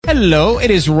Hello, it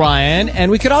is Ryan,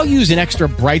 and we could all use an extra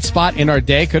bright spot in our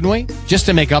day, couldn't we? Just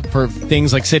to make up for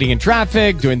things like sitting in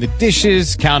traffic, doing the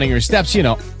dishes, counting your steps, you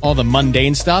know, all the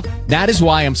mundane stuff. That is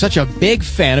why I'm such a big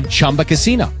fan of Chumba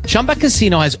Casino. Chumba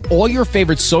Casino has all your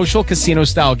favorite social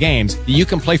casino-style games that you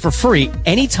can play for free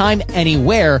anytime,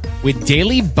 anywhere with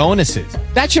daily bonuses.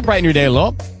 That should brighten your day a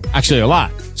little. Actually, a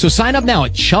lot. So sign up now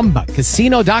at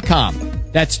ChumbaCasino.com.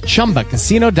 That's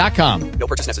ChumbaCasino.com. No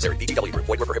purchase necessary. VGW Group.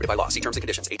 Void where prohibited by law. See terms and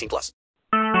conditions. 18+.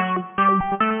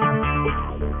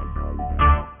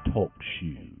 Talk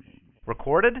shoes.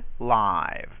 Recorded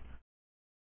live.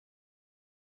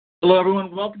 Hello,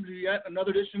 everyone. Welcome to yet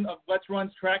another edition of Let's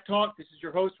Run's Track Talk. This is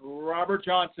your host, Robert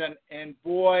Johnson. And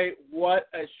boy, what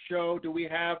a show do we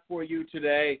have for you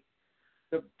today.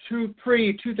 The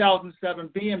pre-2007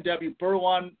 BMW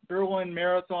Berlin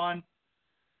Marathon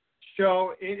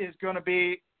show. It is going to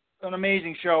be an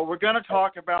amazing show. We're going to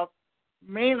talk about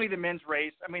mainly the men's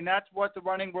race. I mean, that's what the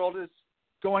running world is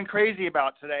going crazy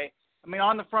about today. I mean,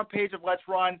 on the front page of Let's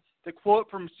Run, the quote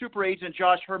from super agent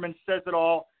Josh Herman says it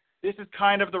all. This is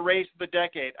kind of the race of the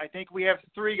decade. I think we have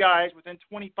three guys within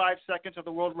 25 seconds of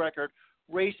the world record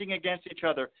racing against each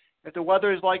other. If the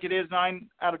weather is like it is 9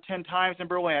 out of 10 times in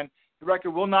Berlin, the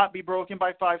record will not be broken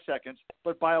by 5 seconds,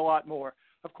 but by a lot more.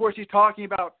 Of course, he's talking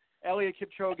about Eliud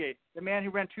Kipchoge, the man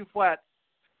who ran 2 flat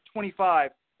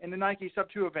 25 in the Nike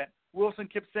Sub-2 event, Wilson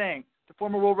Kipsang, the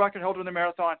former world record holder in the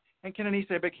marathon, and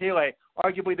Kenenisa Bekele,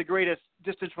 arguably the greatest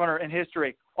distance runner in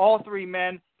history. All three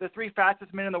men, the three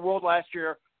fastest men in the world last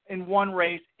year in one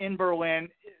race in Berlin.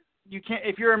 You can't,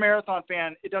 if you're a marathon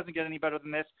fan, it doesn't get any better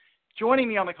than this. Joining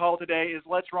me on the call today is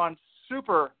Let's Run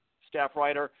super staff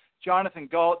writer, Jonathan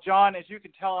Galt. John, as you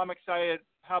can tell, I'm excited.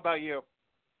 How about you?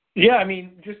 Yeah, I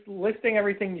mean, just listing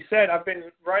everything you said, I've been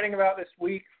writing about this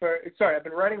race for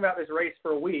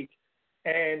a week,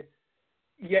 and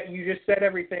yet you just said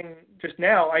everything just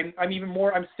now. I'm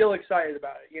still excited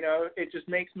about it. You know, it just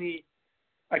makes me,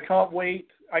 I can't wait.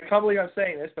 I can't believe I'm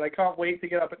saying this, but I can't wait to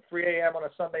get up at 3 a.m. on a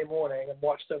Sunday morning and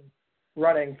watch them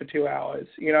running for 2 hours,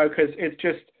 you know, because it's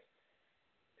just,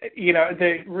 you know,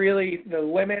 the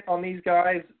limit on these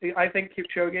guys, I think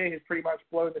Kipchoge has pretty much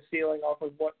blown the ceiling off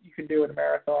of what you can do in a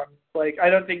marathon. Like, I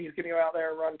don't think he's going to go out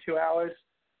there and run 2 hours.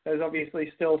 There's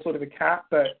obviously still sort of a cap,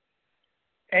 but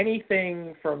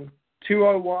anything from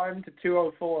 2:01 to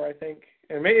 2:04, I think,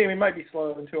 and maybe it might be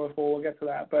slower than 2:04, we'll get to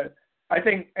that, but I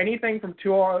think anything from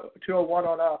 2:01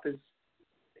 on up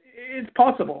it's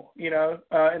possible, you know,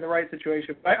 in the right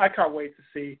situation. I can't wait to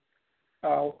see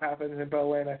what happens in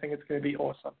Berlin. I think it's going to be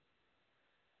awesome.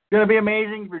 It's going to be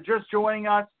amazing. If you're just joining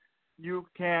us, you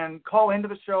can call into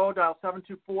the show, dial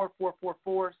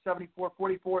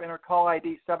 724-444-7444, enter call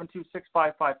ID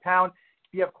 72655#.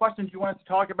 If you have questions you want us to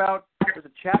talk about, there's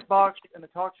a chat box in the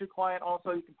TalkShoe client.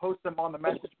 Also, you can post them on the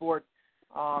message board.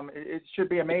 It should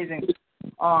be amazing.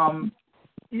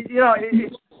 You know,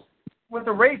 with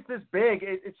a race this big,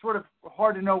 it's sort of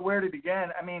hard to know where to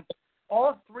begin. I mean,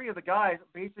 all three of the guys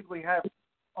basically have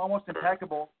almost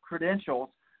impeccable credentials.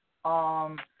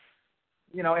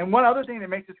 You know, and one other thing that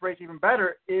makes this race even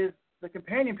better is the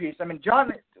companion piece. I mean,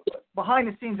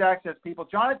 behind-the-scenes access people,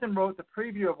 Jonathan wrote the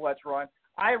preview of Let's Run.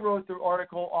 I wrote the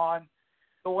article on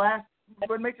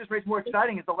what makes this race more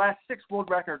exciting is the last 6 world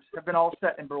records have been all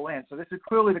set in Berlin. So this is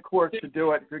clearly the course to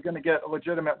do it if you're going to get a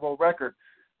legitimate world record.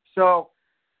 So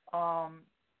I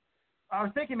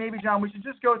was thinking maybe, John, we should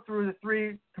just go through the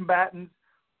 3 combatants.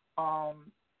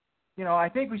 You know, I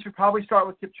think we should probably start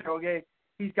with Kipchoge.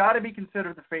 He's got to be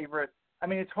considered the favorite. I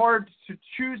mean, it's hard to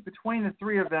choose between the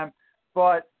 3 of them,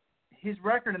 but his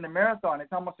record in the marathon is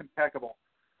almost impeccable.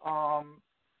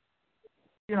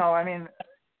 You know, I mean,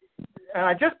 and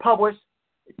I just published,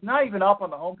 it's not even up on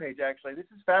the homepage, actually. This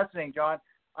is fascinating, John.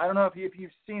 I don't know if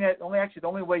you've seen it. The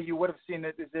only way you would have seen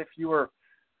it is if you were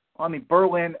on the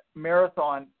Berlin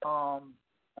Marathon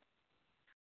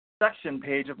section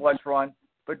page of Let's Run.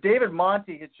 But David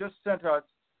Monty has just sent us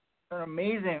an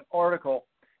amazing article,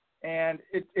 and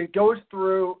it goes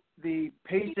through the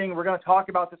pacing. We're going to talk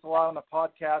about this a lot on the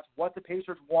podcast, what the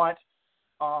Pacers want.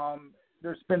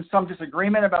 There's been some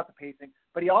disagreement about the pacing,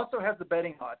 but he also has the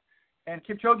betting odds. And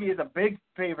Kipchoge is a big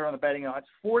favorite on the betting odds,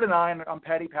 4-9 on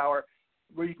Paddy Power,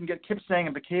 where you can get Kipsang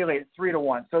and Bekele at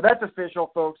 3-1. So that's official,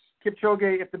 folks.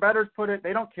 Kipchoge, if the bettors put it,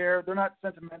 they don't care. They're not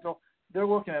sentimental. They're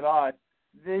looking at odds.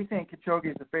 They think Kipchoge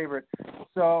is the favorite.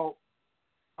 So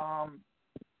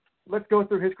let's go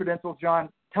through his credentials, John.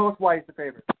 Tell us why he's the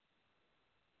favorite.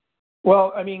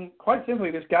 Well, I mean, quite simply,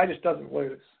 this guy just doesn't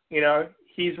lose. You know,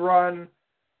 he's run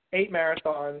 8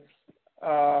 marathons,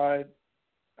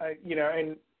 you know,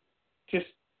 and just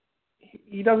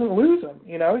he doesn't lose them.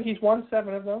 He's won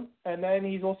 7 of them, and then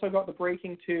he's also got the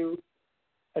breaking 2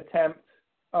 attempt.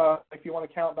 If you want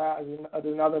to count that as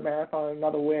another marathon,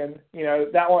 another win,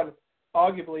 that one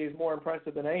arguably is more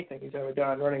impressive than anything he's ever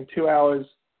done, running 2 hours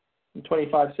and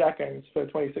 25 seconds for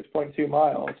 26.2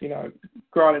 miles.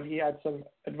 Granted, he had some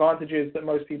advantages that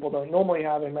most people don't normally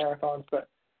have in marathons, but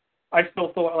I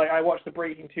still thought, I watched the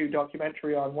Breaking 2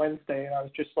 documentary on Wednesday, and I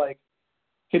was just,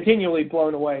 continually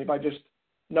blown away by just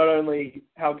not only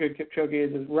how good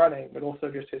Kipchoge is running, but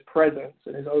also just his presence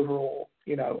and his overall,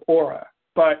 aura.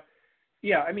 But,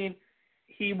 yeah,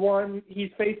 he won.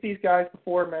 He's faced these guys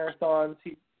before marathons.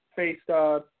 He faced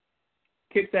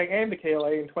Kipsang and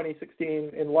Bekele in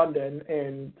 2016 in London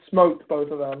and smoked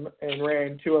both of them and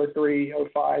ran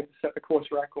 2:03.05 to set the course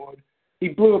record. He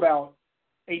blew about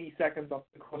 80 seconds off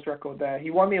the course record there.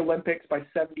 He won the Olympics by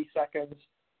 70 seconds.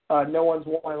 No one's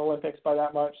won an Olympics by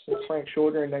that much since Frank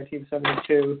Shorter in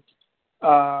 1972.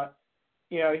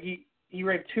 He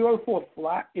ran 2:04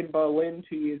 flat in Berlin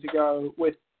 2 years ago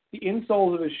with the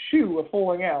insoles of his shoe were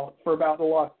falling out for about the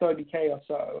last 30K or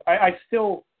so. I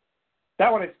still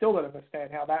don't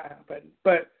understand how that happened.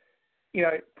 But,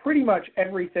 pretty much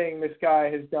everything this guy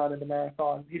has done in the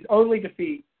marathon, his only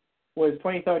defeat was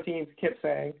 2013's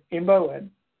Kipsang in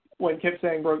Berlin when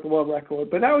Kipsang broke the world record.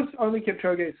 But that was only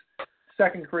Kipchoge's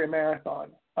second career marathon.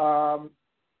 And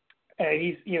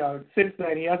he's, since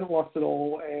then he hasn't lost at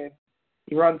all, and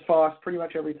he runs fast pretty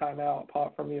much every time out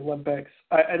apart from the Olympics.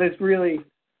 I barely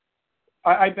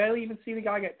even see the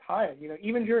guy get tired.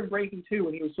 Even during Breaking 2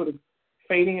 when he was sort of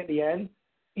fading at the end,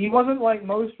 he wasn't like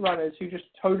most runners who just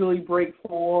totally break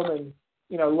form and,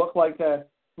 look like they're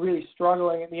really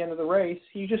struggling at the end of the race.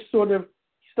 He just sort of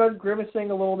started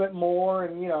grimacing a little bit more,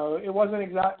 and, it wasn't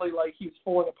exactly like he was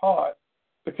falling apart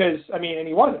because, and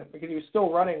he wasn't, because he was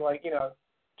still running 2:01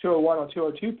 or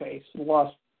 2:02 pace for the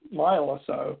last mile or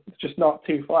so. It's just not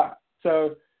too flat.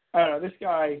 So, I don't know, this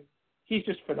guy, he's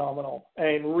just phenomenal,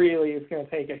 and really it's going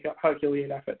to take a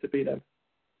Herculean effort to beat him.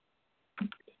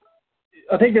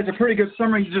 I think that's a pretty good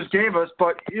summary you just gave us,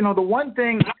 but, the one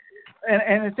thing,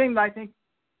 and the thing that I think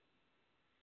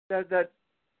that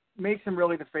makes him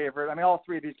really the favorite, all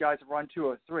 3 of these guys have run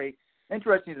 2:03.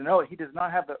 Interesting to note, he does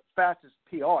not have the fastest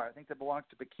PR. I think that belongs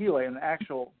to Bekele in the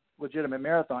actual legitimate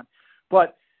marathon.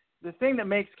 But the thing that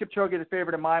makes Kipchoge the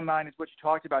favorite in my mind is what you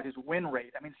talked about, his win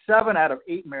rate. 7 out of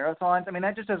 8 marathons,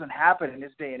 that just doesn't happen in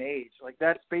this day and age.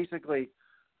 That's basically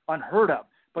unheard of.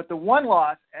 But the one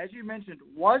loss, as you mentioned,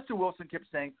 was to Wilson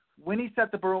Kipsang when he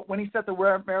set the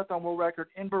marathon world record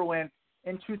in Berlin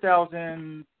in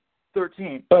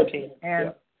 2013.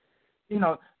 And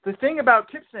the thing about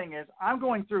Kipsang is, I'm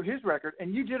going through his record,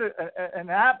 and you did an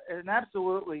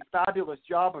absolutely fabulous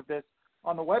job of this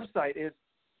on the website. Is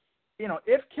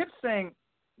if Kipsang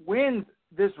wins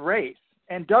this race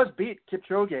and does beat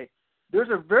Kipchoge, there's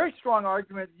a very strong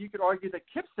argument that you could argue that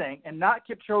Kipsang and not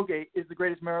Kipchoge is the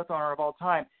greatest marathoner of all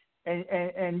time.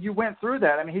 And you went through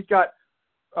that. He's got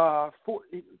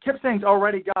Kipsang's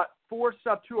already got 4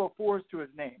 sub-204s to his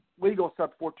name, legal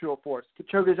sub-204s.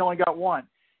 Kipchoge's only got 1.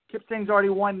 Kipsang's already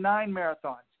won 9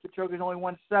 marathons. Kipchoge's only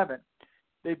won 7.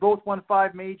 They both won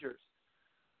 5 majors.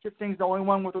 Kipsang's the only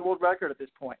one with a world record at this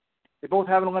point. They both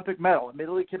have an Olympic medal.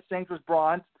 Admittedly, Kipsang's was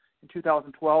bronze in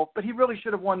 2012, but he really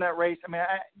should have won that race.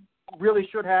 Really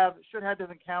should have. Should have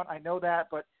doesn't count. I know that,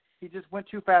 but he just went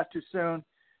too fast too soon.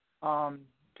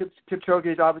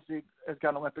 Kipchoge obviously has got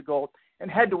an Olympic gold. And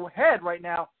head-to-head right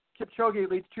now, Kipchoge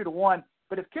leads 2-1.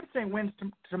 But if Kipsang wins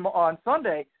on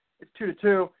Sunday, it's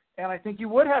 2-2. And I think you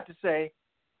would have to say,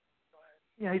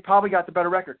 he probably got the better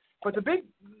record. But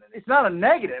it's not a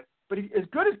negative, but as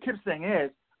good as Kipsang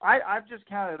is, I've just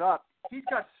counted up. He's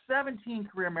got 17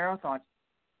 career marathons.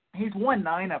 He's won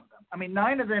 9 of them.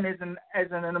 9 of them is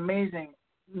an amazing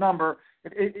number.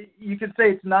 You could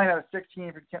say it's 9 out of 16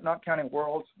 if you're not counting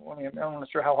worlds. I'm not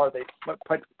sure how hard what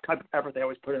type of effort they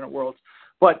always put in at worlds.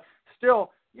 But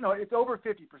still, it's over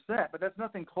 50%, but that's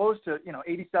nothing close to,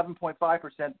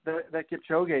 87.5% that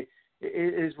Kipchoge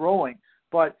is rolling.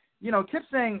 But,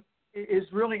 Kipsang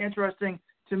is really interesting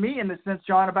to me in the sense,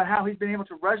 John, about how he's been able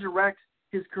to resurrect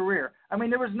his career.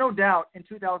 There was no doubt in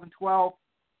 2012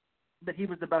 that he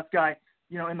was the best guy,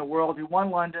 in the world. He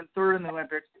won London, 3rd in the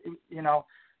Olympics.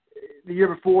 The year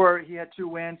before he had 2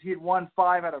 wins. He had won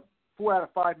 4 out of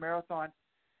 5 marathons.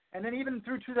 And then even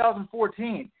through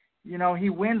 2014, he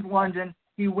wins London,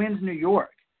 he wins New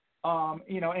York.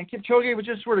 And Kipchoge was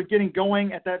just sort of getting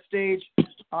going at that stage.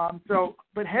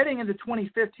 But heading into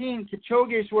 2015,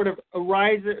 Kipchoge sort of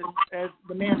arises as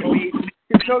the man to beat.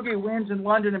 Kipchoge wins in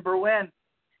London and Berlin.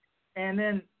 And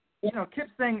then,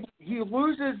 Kipsang, he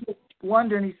loses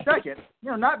London, he's second.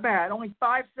 Not bad. Only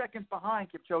 5 seconds behind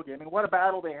Kipchoge. I mean, what a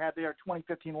battle they had there,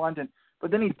 2015 London.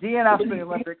 But then he DNFs in the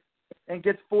Olympics and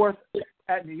gets fourth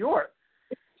at New York.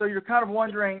 So you're kind of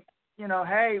wondering,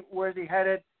 hey, where's he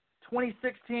headed?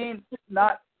 2016,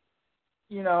 not,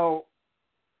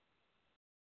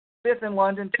 fifth in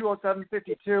London,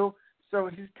 2:07:52. So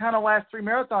his kind of last three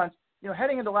marathons,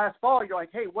 heading into last fall, you're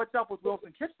like, hey, what's up with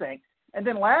Wilson Kipsang? And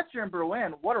then last year in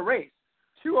Berlin, what a race,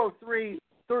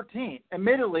 2:03:13.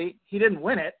 Admittedly, he didn't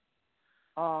win it,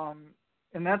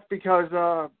 and that's because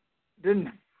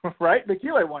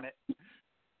Bekele won it.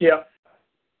 Yeah.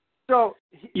 So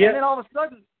and then all of a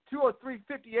sudden,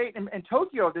 2:03:58 in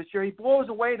Tokyo this year, he blows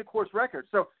away the course record.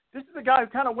 So this is a guy who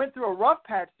kind of went through a rough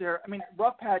patch there. I mean,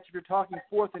 rough patch if you're talking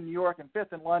fourth in New York and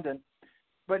fifth in London,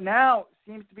 but now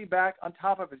seems to be back on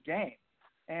top of his game.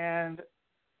 And,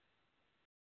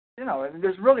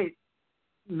 there's really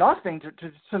nothing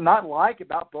to not like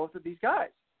about both of these guys.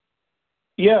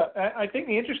 Yeah, I think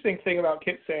the interesting thing about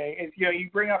Kipsang is, you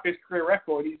bring up his career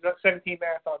record. He's got 17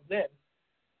 marathons in.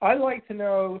 I'd like to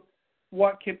know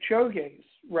what Kipchoge's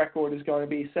record is going to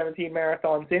be 17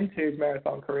 marathons into his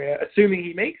marathon career, assuming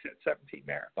he makes it 17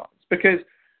 marathons. Because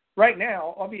right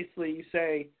now, obviously, you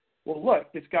say, well,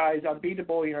 look, this guy's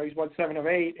unbeatable. He's won 7 of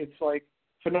 8. It's like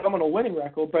phenomenal winning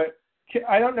record. But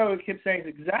I don't know Kipsang's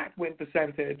exact win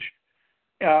percentage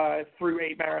through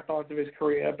 8 marathons of his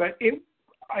career. But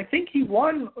I think he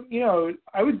won,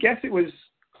 I would guess it was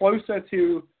closer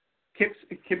to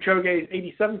Kipchoge's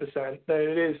 87% than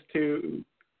it is to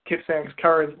Kipsang's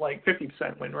current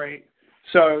 50% win rate.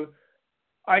 So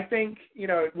I think,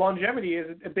 longevity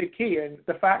is a big key. And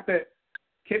the fact that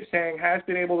Kipsang has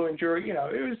been able to endure,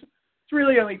 it's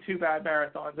really only 2 bad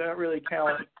marathons. I don't really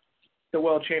count the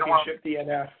World Championship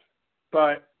DNF.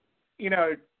 But,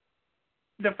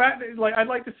 the fact that, I'd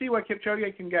like to see what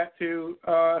Kipchoge can get to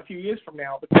a few years from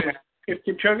now. Because if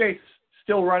Kipchoge's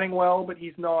still running well, but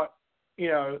he's not,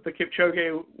 the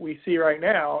Kipchoge we see right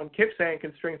now, and Kipsang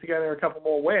can string together a couple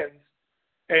more wins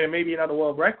and maybe another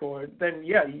world record, then,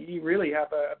 yeah, you really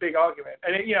have a big argument.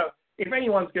 And, if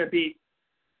anyone's going to beat,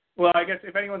 I guess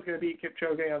if anyone's going to beat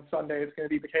Kipchoge on Sunday, it's going to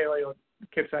be Bekele or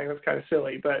Kipsang. That's kind of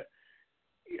silly. But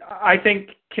I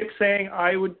think Kipsang,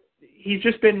 he's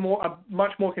just been a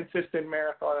much more consistent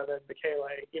marathoner than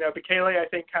Bekele. Bekele, I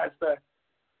think, has the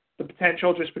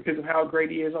potential just because of how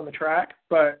great he is on the track.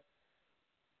 But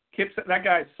that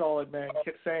guy's solid, man.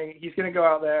 Kipsang, he's going to go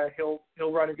out there.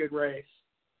 He'll run a good race.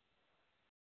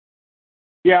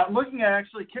 Yeah, looking at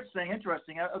actually Kipsang,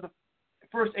 interesting. Of the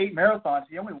first 8 marathons,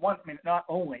 he only won, not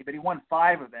only, but he won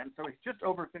 5 of them. So he's just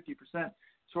over 50%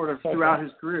 sort of throughout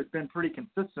his career. It's been pretty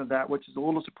consistent of that, which is a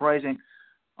little surprising.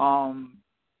 Hard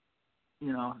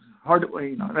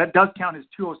to, that does count his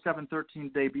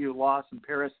 2:07:13 debut loss in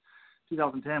Paris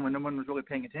 2010 when no one was really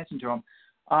paying attention to him.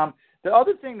 The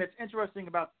other thing that's interesting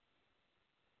about,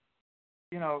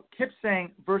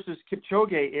 Kipsang versus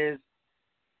Kipchoge is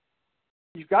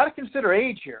you've got to consider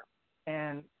age here.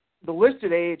 And the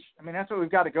listed age, that's what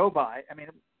we've got to go by.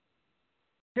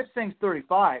 Kipsang's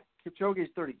 35,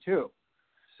 Kipchoge's 32.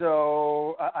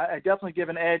 So I definitely give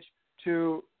an edge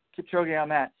to Kipchoge on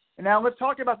that. And now let's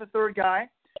talk about the third guy,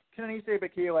 Kenenisa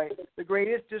Bekele, the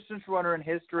greatest distance runner in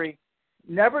history.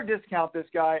 Never discount this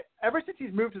guy. Ever since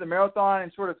he's moved to the marathon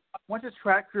and sort of once his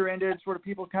track career ended, sort of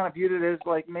people kind of viewed it as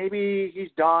maybe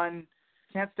he's done,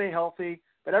 can't stay healthy.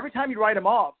 But every time you write him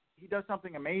off, he does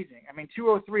something amazing.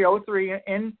 2:03:03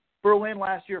 in Berlin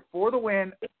last year for the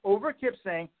win over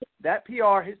Kipsang. That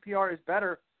his PR is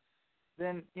better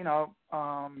than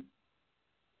than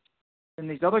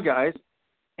these other guys.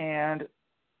 And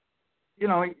he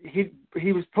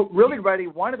was really ready.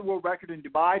 Wanted the world record in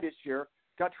Dubai this year.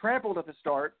 Got trampled at the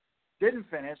start. Didn't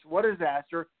finish. What a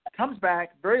disaster. Comes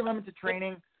back. Very limited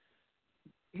training.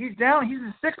 He's down. He's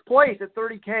in 6th place at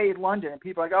 30K in London. And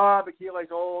people are like,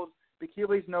 Bekele's old.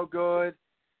 Bekele's no good.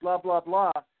 Blah, blah,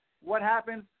 blah. What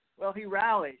happens? Well, he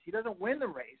rallies. He doesn't win the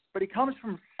race, but he comes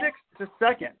from 6th to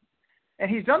 2nd. And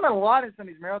he's done that a lot in some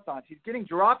of these marathons. He's getting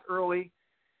dropped early,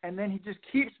 and then he just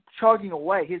keeps chugging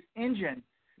away. His engine,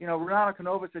 Renato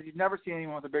Canova says he's never seen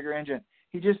anyone with a bigger engine.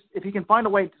 If he can find a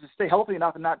way to stay healthy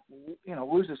enough and not,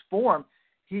 lose his form,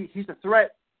 he's a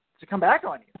threat to come back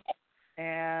on you.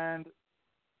 And,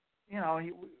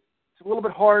 it's a little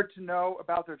bit hard to know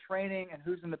about their training and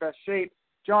who's in the best shape.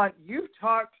 John, you've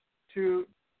talked to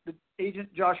the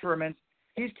agent, Josh Herman.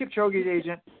 He's Kipchoge's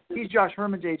agent. He's Josh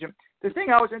Herman's agent. The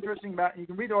thing I was interested about, and you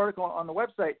can read the article on the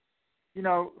website,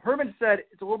 Herman said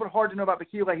it's a little bit hard to know about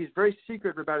Bekele. He's very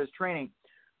secretive about his training.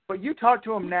 But you talked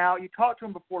to him now. You talked to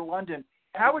him before London.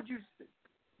 How would you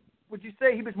would you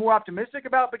say he was more optimistic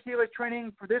about Bekele's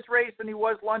training for this race than he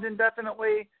was London?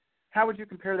 Definitely. How would you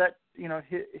compare that?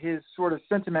 His sort of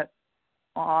sentiment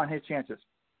on his chances.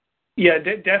 Yeah,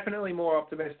 definitely more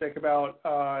optimistic about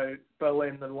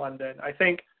Berlin than London. I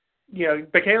think,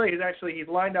 Bekele he's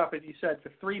lined up, as you said, for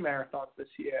 3 marathons this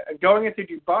year. And going into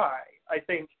Dubai, I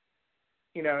think,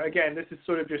 again, this is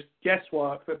sort of just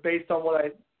guesswork, but based on what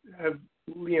I have,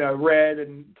 read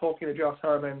and talking to Josh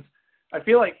Hermans, I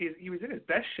feel like he was in his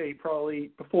best shape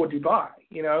probably before Dubai.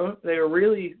 They were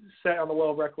really set on the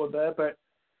world record there, but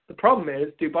the problem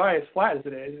is Dubai, as flat as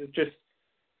it is,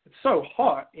 it's so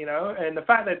hot, and the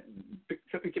fact that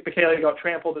Bekele got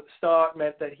trampled at the start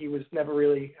meant that he was never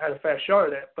really had a fair shot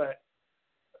at it. But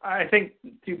I think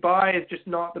Dubai is just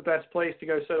not the best place to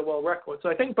go set a world record. So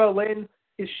I think Berlin,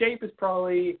 his shape is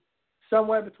probably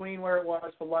somewhere between where it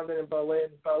was for London and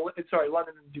London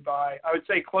and Dubai. I would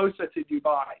say closer to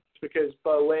Dubai because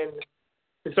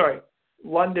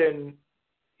London,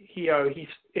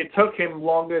 it took him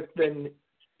longer than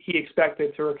he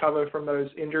expected to recover from those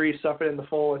injuries suffered in the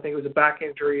fall. I think it was a back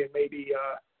injury and maybe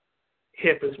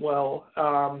hip as well.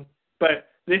 But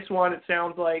this one, it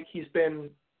sounds like he's been,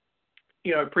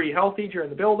 pretty healthy during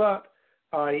the build-up.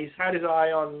 He's had his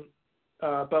eye on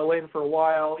Berlin for a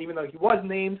while, even though he was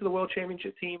named to the World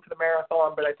Championship team for the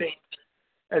marathon. But I think,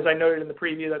 as I noted in the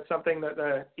preview, that's something that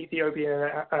the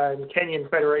Ethiopian and Kenyan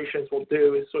federations will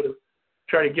do is sort of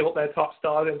try to guilt their top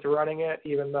stars into running it,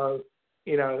 even though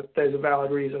there's a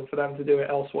valid reason for them to do it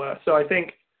elsewhere. So I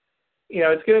think,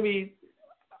 it's going to be,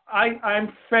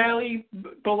 I'm fairly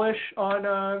bullish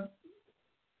on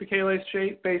Bekele's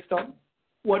shape based on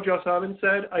what Josh Herman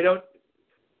said. I don't,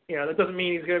 that doesn't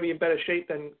mean he's going to be in better shape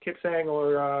than Kipsang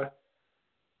or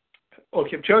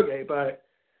Kipchoge, but,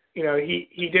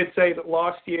 he did say that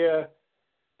last year,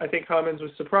 I think Hermans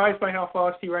was surprised by how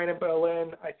fast he ran in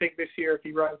Berlin. I think this year, if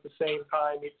he runs the same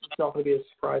time, it's not going to be as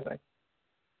surprising.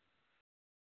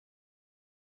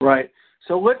 Right.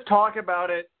 So let's talk about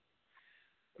it.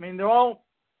 I mean,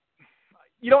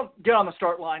 you don't get on the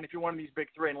start line if you're one of these big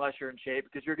 3 unless you're in shape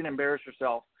because you're going to embarrass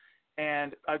yourself.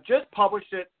 And I've just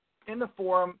published it in the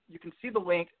forum. You can see the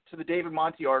link to the David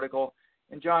Monti article.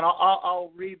 And John, I'll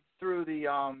read through the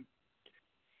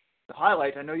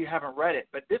highlights. I know you haven't read it,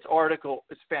 but this article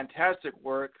is fantastic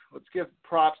work. Let's give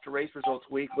props to Race Results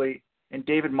Weekly and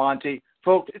David Monti.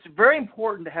 Folks, it's very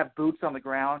important to have boots on the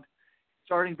ground.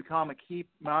 Starting to become a key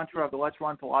mantra of the Let's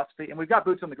Run philosophy. And we've got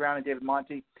boots on the ground in David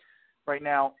Monti right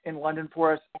now in London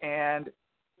for us and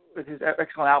with his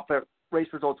excellent outfit, Race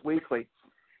Results Weekly.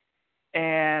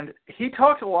 And he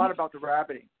talks a lot about the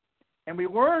rabbiting. And we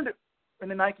learned in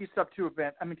the Nike Sub 2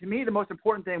 event, to me, the most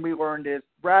important thing we learned is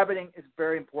rabbiting is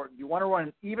very important. You want to run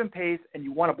an even pace and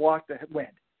you want to block the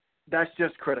wind. That's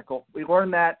just critical. We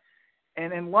learned that.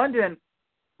 And in London,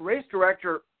 race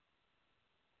director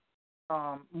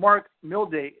Mark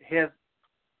Milday has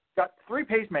got 3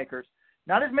 pacemakers,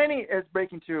 not as many as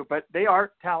Breaking 2, but they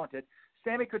are talented.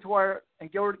 Sammy Couture and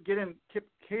Gideon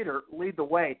Kipchoge lead the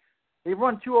way. They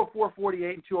run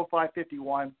 2:04:48 and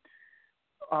 2:05:51.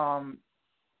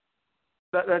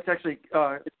 That's actually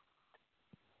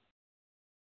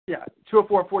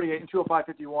 2:04:48 and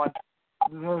 2:05:51.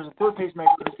 And there's a 3rd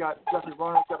pacemaker who's got Jeffrey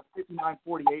Ronan, who's got a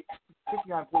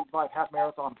 59:45 half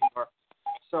marathon PR.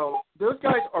 So those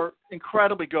guys are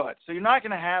incredibly good. So you're not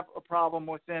going to have a problem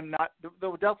with them.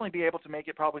 They'll definitely be able to make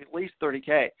it probably at least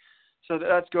 30K. So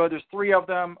that's good. There's 3 of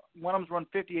them. One of them's run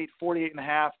 58:48 and a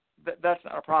half. That's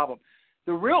not a problem.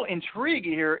 The real intrigue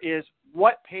here is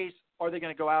what pace are they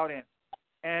going to go out in?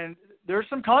 And there's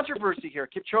some controversy here.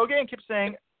 Kipchoge and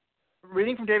Kipsang,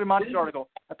 reading from David Monti's article,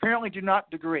 apparently do not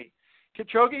agree.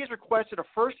 Kipchoge has requested a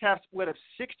first half split of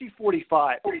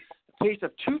 60-45, a pace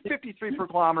of 2:53 per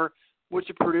kilometer, which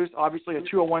would produce, obviously, a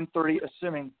 2:01:30,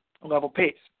 assuming a level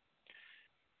pace.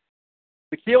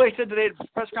 Bekele said today at the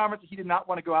press conference that he did not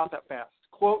want to go out that fast.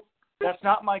 Quote, "That's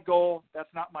not my goal.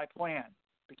 That's not my plan,"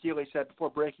 Bekele said before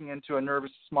breaking into a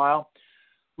nervous smile.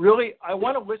 "Really, I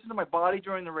want to listen to my body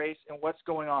during the race and what's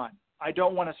going on. I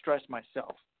don't want to stress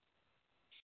myself."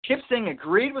 Kipsang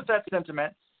agreed with that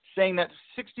sentiment, saying that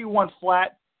 61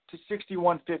 flat to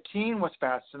 61:15 was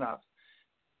fast enough.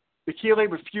 Bekele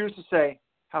refused to say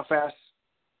how fast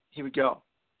he would go.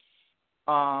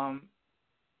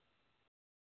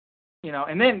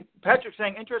 And then Patrick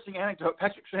saying, interesting anecdote,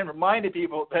 Patrick saying reminded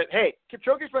people that, hey,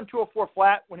 Kipchoge's run 2:04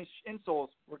 flat when his insoles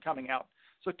were coming out.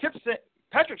 So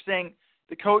Patrick saying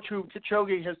the coach who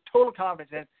Kipchoge has total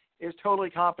confidence in is totally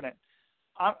confident.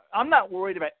 I'm not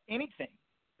worried about anything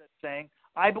that's saying.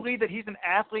 I believe that he's an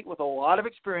athlete with a lot of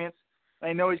experience, and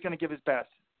I know he's going to give his best.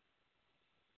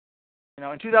 You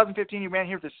know, in 2015, he ran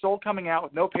here with his soul coming out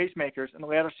with no pacemakers in the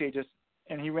latter stages,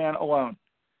 and he ran alone.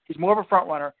 He's more of a front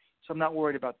runner, so I'm not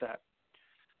worried about that.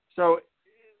 So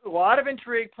a lot of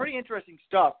intrigue, pretty interesting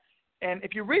stuff. And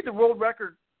if you read the world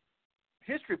record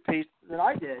history piece that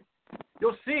I did,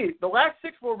 you'll see the last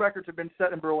 6 world records have been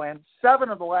set in Berlin. 7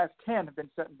 of the last 10 have been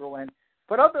set in Berlin.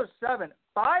 But of those 7,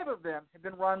 5 of them have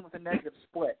been run with a negative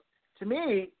split. To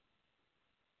me,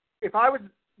 if I was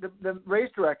the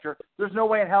race director, there's no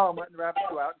way in hell I'm letting the rabbits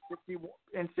go out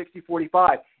in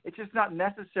 60-45. It's just not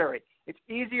necessary. It's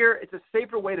easier. It's a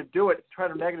safer way to do it, to try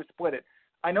to negative split it.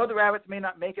 I know the rabbits may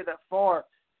not make it that far,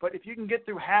 but if you can get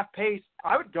through half pace,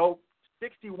 I would go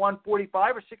 61-45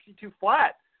 or 62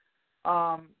 flat.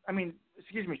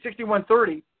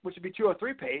 61-30, which would be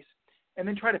 203 pace, and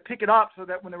then try to pick it up so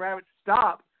that when the rabbits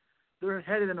stop, they're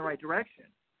headed in the right direction.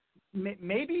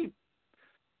 Maybe,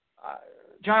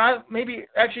 John,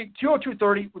 actually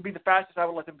 202.30 would be the fastest I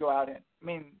would let them go out in. I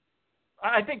mean,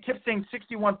 I think Kipsang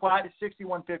 61 flat to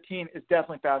 61.15 is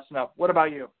definitely fast enough. What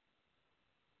about you?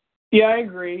 Yeah, I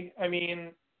agree. I mean,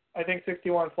 I think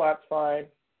 61 flat's fine,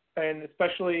 and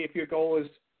especially if your goal is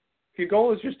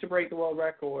just to break the world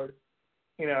record,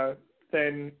 you know,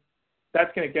 then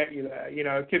that's going to get you there. You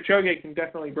know, Kipchoge can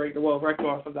definitely break the world record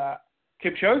off of that.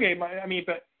 Kipchoge,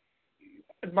 but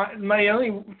my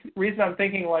only reason I'm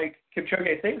thinking like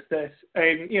Kipchoge thinks this,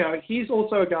 and you know, he's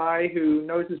also a guy who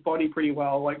knows his body pretty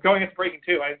well. Like going into breaking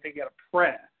 2, I didn't think he had a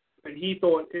prayer, but he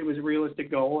thought it was a realistic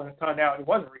goal, and it turned out it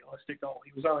wasn't a realistic goal.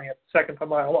 He was only a second per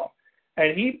mile off,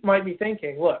 and he might be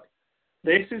thinking, look,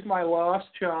 this is my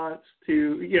last chance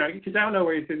to, you know, because I don't know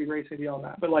where he's going to be racing beyond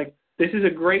that, but like this is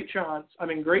a great chance. I'm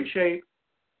in great shape.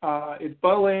 It's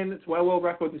Berlin. It's where world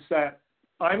record is set.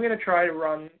 I'm going to try to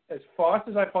run as fast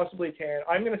as I possibly can.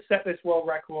 I'm going to set this world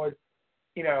record,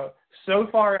 you know, so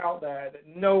far out there that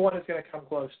no one is going to come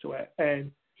close to it.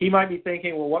 And he might be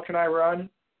thinking, well, what can I run?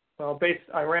 Well,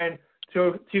 I ran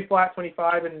 2 flat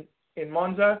 25 in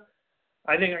Monza.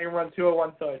 I think I can run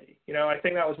 2:01.30. You know, I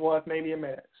think that was worth maybe a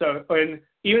minute. So, and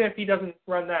even if he doesn't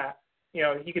run that, you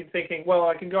know, he could be thinking, well,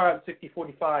 I can go out at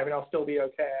 60:45 and I'll still be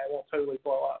okay. I won't totally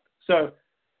blow up. So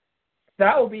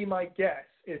that will be my guess.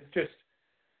 It's just,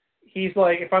 he's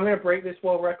like, if I'm going to break this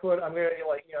world record, I'm going to,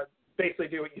 like, you know, basically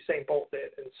do what Usain Bolt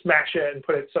did and smash it and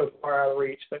put it so far out of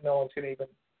reach that no one's going to even,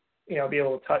 you know, be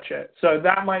able to touch it. So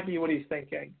that might be what he's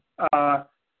thinking. I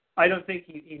don't think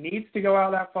he needs to go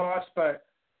out that fast, but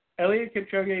Eliud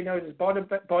Kipchoge knows his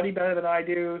body better than I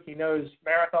do. He knows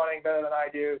marathoning better than I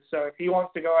do. So if he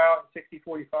wants to go out in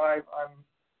 60:45,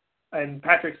 and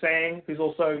Patrick Sang, who's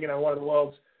also, you know, one of the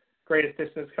world's greatest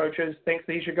distance coaches, thinks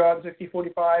that he should go out in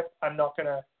 60:45, I'm not going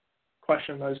to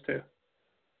question those two.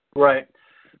 Right.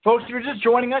 Folks, if you're just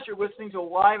joining us, you're listening to a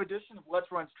live edition of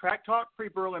Let's Run's Track Talk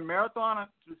pre-Berlin Marathon.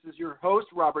 This is your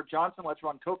host, Robert Johnson, Let's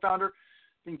Run co-founder,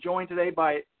 being joined today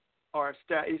by our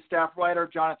staff writer,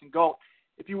 Jonathan Galt.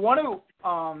 If you want to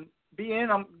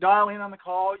dial in on the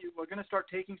call, we're going to start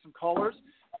taking some callers.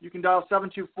 You can dial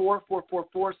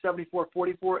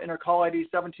 724-444-7444, enter call ID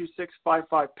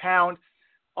 72655#.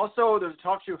 Also, there's a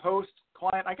talk show host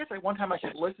client. I guess one time I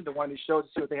should listen to one of these shows to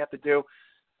see what they have to do.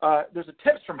 There's a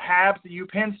tips from Habs, the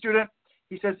UPenn student.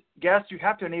 He says, guests, you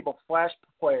have to enable Flash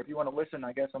Player if you want to listen,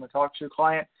 I guess, on the talk show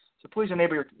client. So please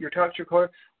enable your talk show caller.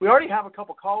 We already have a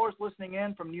couple callers listening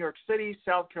in from New York City,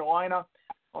 South Carolina,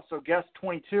 also guest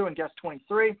 22 and guest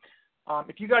 23.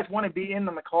 If you guys want to be in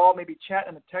on the call, maybe chat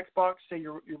in the text box, say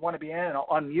you want to be in, and I'll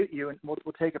unmute you, and we'll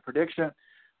take a prediction.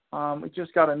 We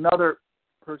just got another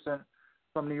person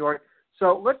from New York.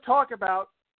 So let's talk about,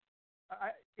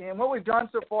 and what we've done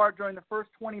so far during the first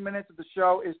 20 minutes of the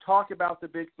show is talk about the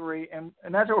big three, and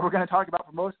that's what we're going to talk about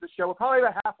for most of the show. We're probably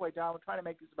about halfway down. We're trying to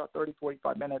make this about 30,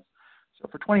 45 minutes. So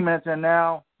for 20 minutes in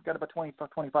now, we've got about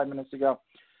 25 minutes to go.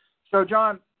 So,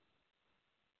 John,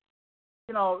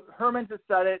 you know, Herman's has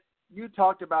said it. You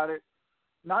talked about it,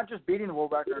 not just beating the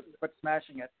world record, but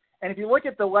smashing it. And if you look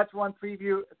at the Let's Run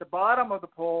preview, at the bottom of the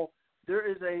poll, there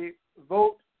is a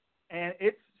vote, and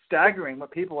it's staggering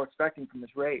what people are expecting from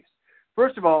this race.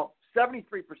 First of all,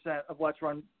 73% of the Let's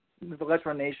Run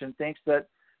Nation thinks that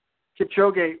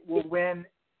Kipchoge will win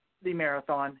the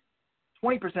marathon.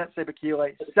 20% say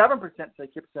Bekele, 7% say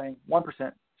Kipsang,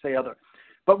 1% say other.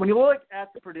 But when you look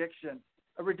at the prediction,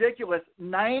 a ridiculous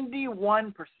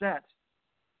 91%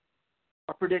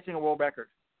 are predicting a world record.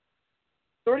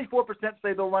 34%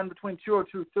 say they'll run between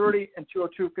 2:02.30 and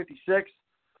 2:02.56.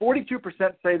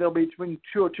 42% say they'll be between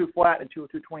 2:02 flat and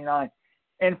 2:02.29.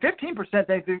 And 15%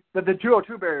 think that the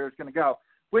 2:02 barrier is going to go,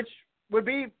 which would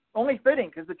be only fitting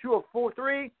because the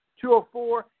 2:04.3,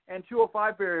 2:04, and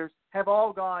 2:05 barriers have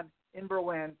all gone in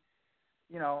Berlin,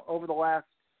 you know, over the last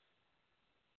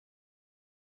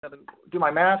do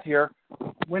my math here.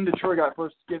 When did Troy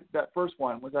get that first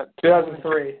one? Was that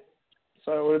 2003?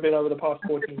 So it would have been over the past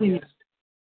 14 years.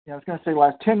 Yeah, I was going to say the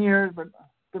last 10 years, but it's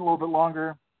been a little bit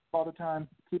longer. All the time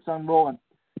keeps on rolling.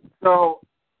 So,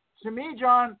 to me,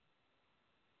 John,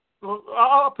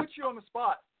 I'll put you on the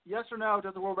spot. Yes or no,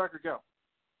 does the world record go?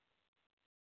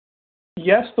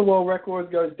 Yes, the world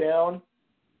record goes down,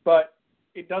 but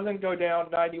it doesn't go down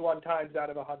 91 times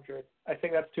out of 100. I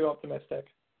think that's too optimistic.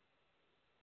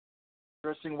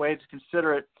 Interesting way to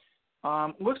consider it.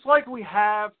 Looks like we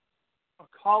have a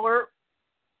caller.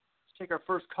 Let's take our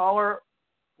first caller.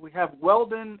 We have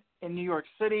Weldon in New York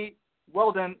City.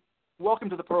 Weldon, welcome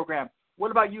to the program.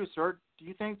 What about you, sir? Do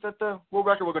you think that the world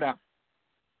record will go down?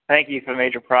 Thank you for the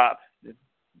major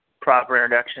proper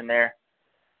introduction there.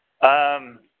 Yeah,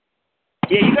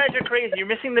 you guys are crazy. You're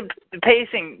missing the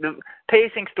pacing. The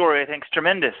pacing story, I think, is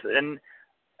tremendous. And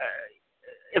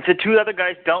if the two other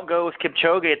guys don't go with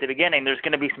Kipchoge at the beginning, there's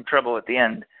going to be some trouble at the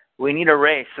end. We need a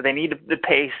race, so they need the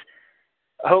pace.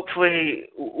 Hopefully,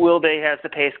 Wilde has the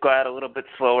pace go out a little bit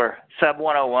slower. Sub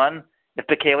 101. If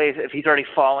Bekele, if he's already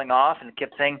falling off, and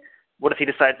Kipsang, what if he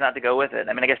decides not to go with it?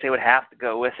 I mean, I guess they would have to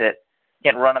go with it.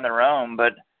 Can't run on their own,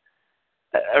 but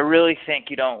I really think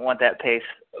you don't want that pace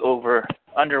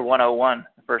under 101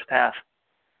 the first half.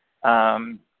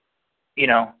 You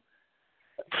know,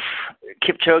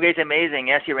 Kipchoge's amazing.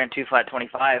 Yes, he ran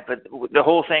 2:25, but the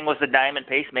whole thing was the diamond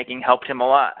pacemaking helped him a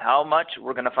lot. How much,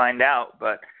 we're going to find out,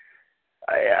 but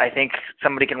I think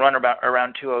somebody can run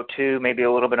around 2:02, maybe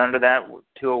a little bit under that,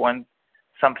 2:01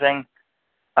 something.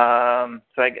 So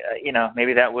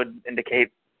maybe that would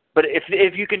indicate. But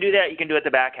if you can do that, you can do it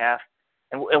the back half.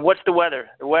 And what's the weather?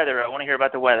 The weather. I want to hear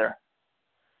about the weather.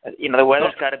 The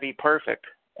weather's got to be perfect.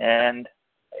 And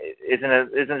isn't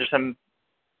there some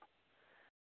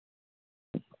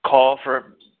call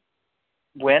for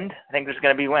wind? I think there's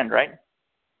going to be wind, right?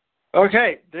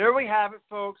 Okay, there we have it,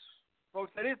 folks.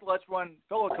 Folks, that is Let's Run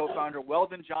fellow co-founder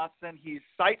Weldon Johnson. He's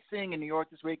sightseeing in New York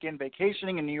this weekend,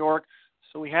 vacationing in New York.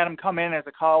 So we had him come in as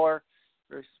a caller.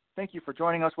 Thank you for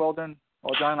joining us, Weldon,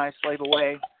 while John and I slave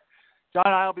away. John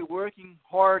and I will be working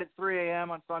hard at 3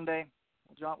 a.m. on Sunday.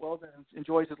 John Weldon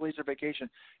enjoys his leisure vacation.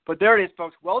 But there it is,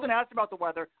 folks. Weldon asked about the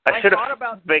weather. I should have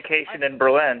vacationed in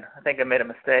Berlin. I think I made a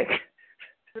mistake.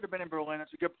 Should have been in Berlin.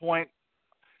 That's a good point.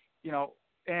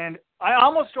 And I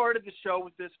almost started the show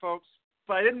with this, folks,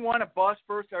 but I didn't want to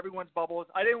burst everyone's bubbles.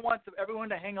 I didn't want everyone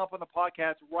to hang up on the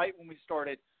podcast right when we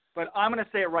started. But I'm going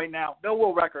to say it right now. No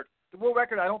world record. The world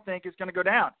record, I don't think, is going to go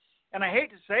down. And I hate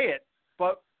to say it,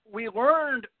 but we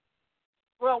learned,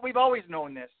 well, we've always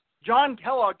known this. John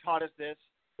Kellogg taught us this.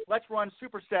 Let's Run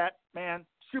Superset, man,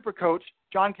 super coach,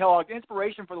 John Kellogg,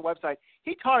 inspiration for the website.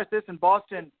 He taught us this in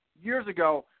Boston years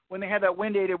ago when they had that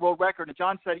wind-aided world record. And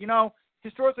John said,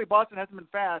 historically Boston hasn't been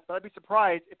fast, but I'd be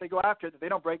surprised if they go after it, that they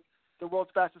don't break the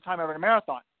world's fastest time ever in a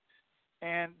marathon.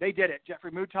 And they did it.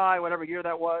 Jeffrey Mutai, whatever year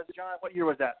that was. John, what year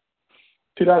was that?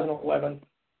 2011.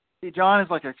 See, John is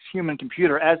like a human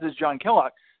computer, as is John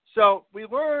Kellogg. So we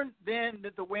learned then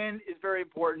that the wind is very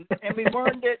important, and we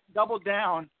learned it doubled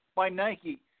down by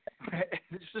Nike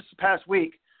just this past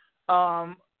week.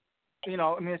 Earlier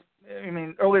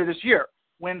this year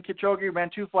when Kipchoge ran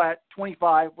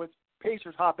 2:25 with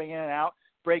pacers hopping in and out,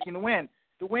 breaking the wind.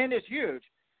 The wind is huge,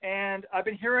 and I've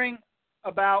been hearing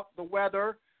about the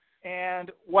weather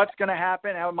and what's going to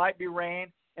happen, how it might be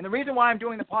rain. And the reason why I'm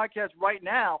doing the podcast right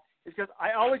now is because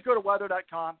I always go to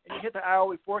weather.com and you hit the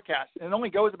hourly forecast, and it only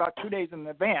goes about 2 days in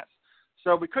advance.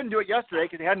 So we couldn't do it yesterday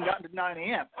because it hadn't gotten to 9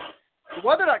 a.m. The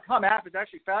weather.com app is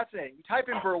actually fascinating. You type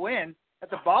in Berlin, at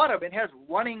the bottom it has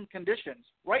running conditions.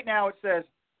 Right now it says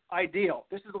ideal.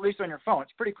 This is at least on your phone.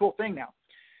 It's a pretty cool thing now.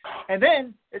 And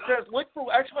then it says look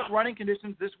for excellent running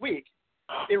conditions this week.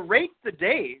 It rates the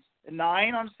days, a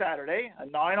 9 on Saturday, a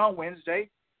 9 on Wednesday.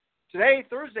 Today,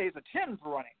 Thursday, is a 10 for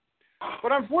running.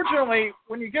 But unfortunately,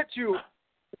 when you get to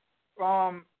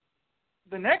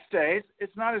the next days,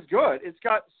 it's not as good. It's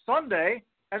got Sunday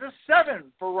as a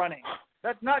 7 for running.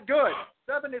 That's not good.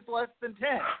 7 is less than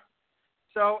 10.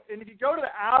 So, and if you go to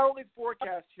the hourly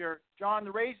forecast here, John,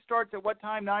 the race starts at what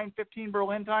time? 9:15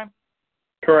 Berlin time?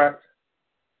 Correct.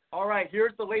 All right,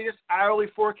 here's the latest hourly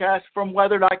forecast from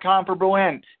weather.com for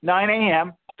Berlin. 9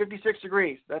 a.m., 56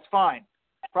 degrees. That's fine.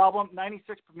 Problem,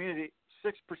 96%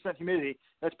 humidity.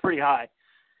 That's pretty high.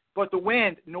 But the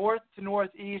wind, north to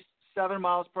northeast, 7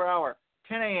 miles per hour.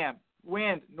 10 a.m.,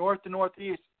 wind, north to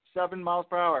northeast, 7 miles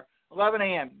per hour. 11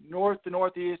 a.m., north to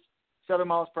northeast, 7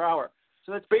 miles per hour.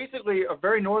 So that's basically a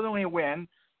very northerly wind,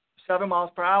 7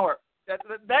 miles per hour.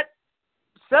 That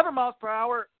 7 miles per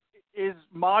hour is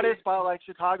modest by like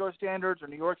Chicago standards or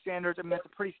New York standards. I mean, that's a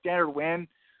pretty standard wind.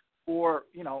 for,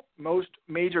 most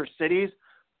major cities.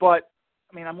 But,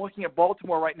 I'm looking at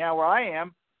Baltimore right now where I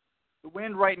am. The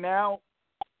wind right now,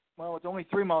 well, it's only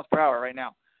 3 miles per hour right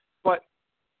now. But,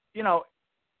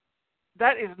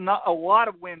 that is not a lot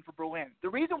of wind for Berlin. The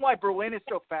reason why Berlin is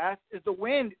so fast is the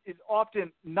wind is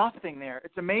often nothing there.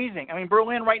 It's amazing.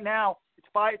 Berlin right now, it's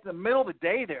in the middle of the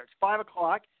day there. It's 5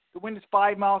 o'clock. The wind is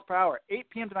 5 miles per hour. 8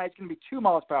 p.m. tonight, it's going to be 2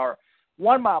 miles per hour,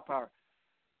 1 mile per hour.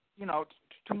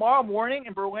 Tomorrow morning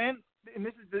in Berlin, and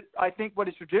this is, I think, what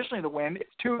is traditionally the wind,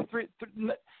 it's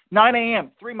 9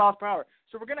 a.m., 3 miles per hour.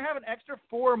 So we're going to have an extra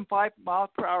 4 and 5 miles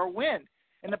per hour wind.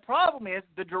 And the problem is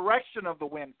the direction of the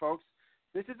wind, folks.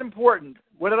 This is important.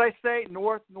 What did I say?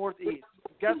 North, northeast.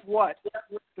 Guess what?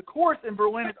 The course in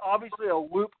Berlin is obviously a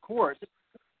loop course.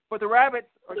 But the Rabbits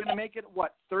are going to make it,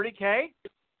 30K?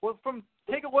 Well,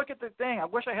 take a look at the thing. I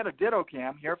wish I had a ditto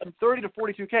cam here. From 30 to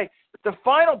 42K. The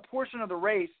final portion of the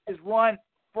race is run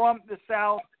from the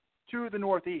south to the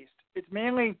northeast. It's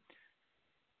mainly,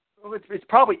 it's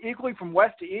probably equally from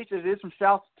west to east as it is from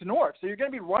south to north. So you're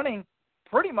going to be running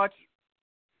pretty much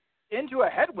into a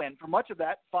headwind for much of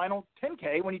that final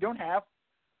 10K when you don't have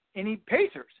any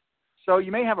pacers. So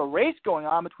you may have a race going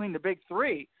on between the big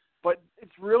three, but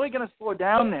it's really going to slow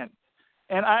down then.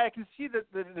 And I can see the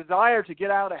desire to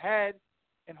get out ahead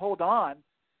and hold on,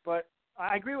 but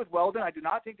I agree with Weldon. I do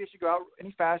not think they should go out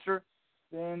any faster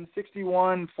than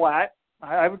 61 flat.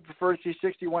 I would prefer to see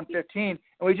 61.15, and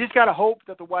we just got to hope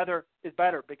that the weather is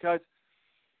better because,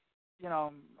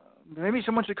 maybe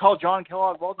someone should call John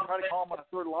Kellogg, Weldon, try to call him on a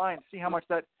third line, see how much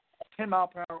that 7 mile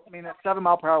per hour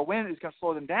wind is going to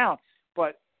slow them down.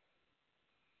 But,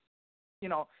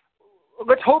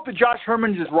 let's hope that Josh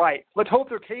Herman is right. Let's hope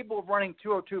they're capable of running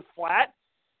 202 flat,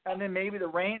 and then maybe the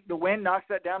wind knocks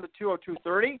that down to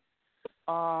 202.30.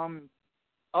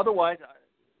 Otherwise,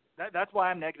 that's why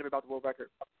I'm negative about the world record.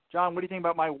 John, what do you think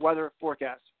about my weather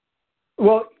forecast?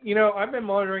 Well, I've been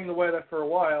monitoring the weather for a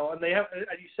while, and they have,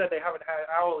 as you said, they haven't had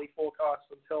hourly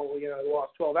forecasts until, the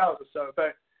last 12 hours or so.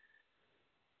 But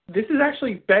this is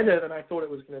actually better than I thought it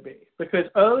was going to be because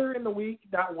earlier in the week,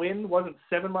 that wind wasn't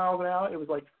 7 miles an hour. It was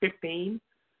like 15,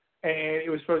 and it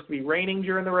was supposed to be raining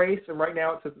during the race. And right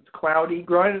now it says it's cloudy.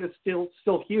 Granted, it's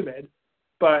still humid,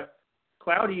 but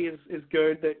cloudy is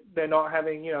good that they're not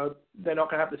having, they're not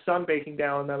going to have the sun baking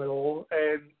down on them at all.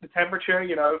 And the temperature,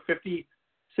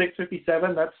 56,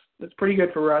 57, that's pretty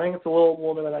good for running. It's a little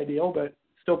warmer than ideal, but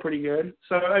still pretty good.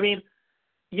 So,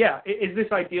 is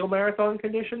this ideal marathon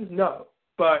conditions? No.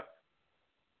 But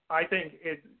I think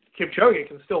Kipchoge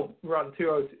can still run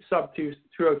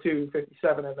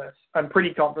 202.57 in this. I'm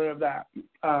pretty confident of that.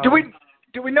 Do we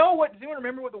know does anyone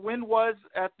remember what the wind was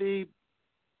at the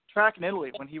track in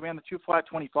Italy when he ran the 2 flat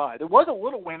 25? There was a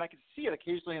little wind. I could see it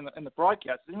occasionally in the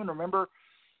broadcast. Does anyone remember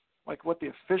what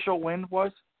the official wind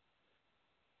was?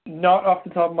 Not off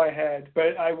the top of my head,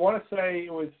 but I want to say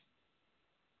it was.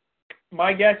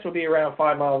 My guess would be around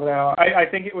 5 miles an hour. I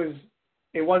think it was.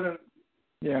 It wasn't.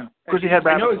 Yeah, because he had.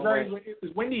 I know it was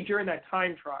windy during that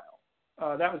time trial.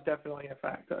 That was definitely a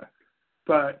factor,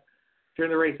 but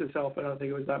during the race itself, I don't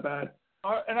think it was that bad.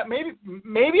 And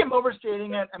maybe I'm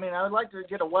overstating it. I would like to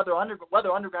get a Weather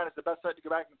Underground is the best site to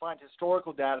go back and find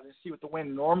historical data to see what the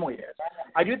wind normally is.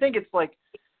 I do think it's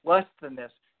less than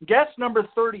this. Guest number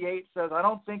 38 says, I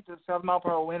don't think the 7 mile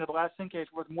per hour wind of the last 10K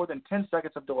is worth more than 10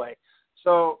 seconds of delay.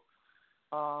 So,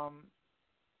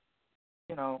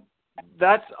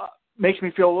 that's makes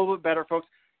me feel a little bit better, folks.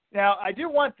 Now, I do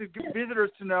want the visitors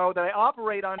to know that I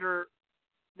operate under,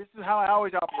 this is how I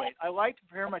always operate. I like to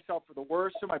prepare myself for the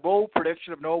worst, so my bold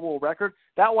prediction of no world record.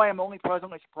 That way I'm only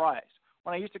pleasantly surprised.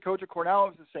 When I used to coach at Cornell,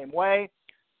 it was the same way.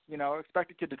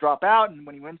 Expect a kid to drop out, and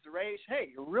when he wins the race, hey,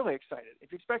 you're really excited.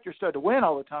 If you expect your stud to win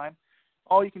all the time,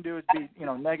 all you can do is be,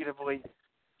 negatively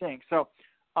think. So,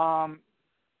 a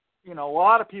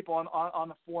lot of people on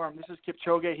the forum, this is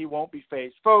Kipchoge, he won't be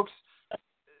faced. Folks,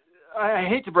 I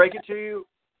hate to break it to you,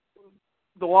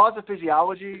 the laws of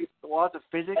physiology, the laws of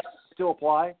physics still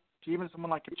apply to even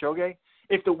someone like Kipchoge.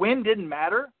 If the wind didn't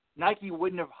matter, Nike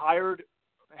wouldn't have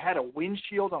had a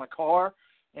windshield on a car.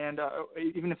 And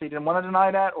even if they didn't want to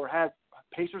deny that or have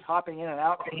pacers hopping in and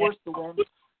out, of course the wind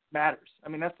matters.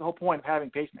 That's the whole point of having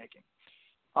pacemaking.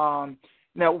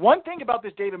 Now, one thing about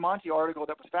this David Monti article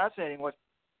that was fascinating was,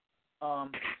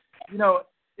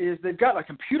 is they've got a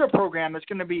computer program that's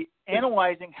going to be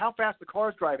analyzing how fast the car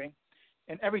is driving,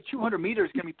 and every 200 meters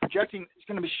is going to be projecting, it's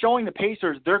going to be showing the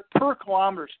pacers their per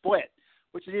kilometer split,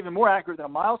 which is even more accurate than a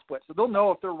mile split. So they'll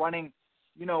know if they're running,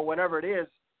 whatever it is.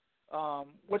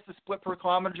 What's the split per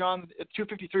kilometer, John? It's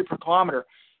 253 per kilometer.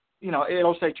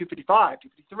 it'll say 255,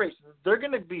 253. So they're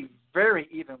going to be very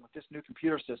even with this new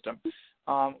computer system,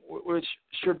 which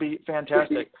should be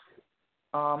fantastic.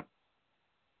 I'm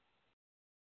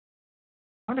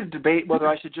going to debate whether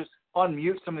I should just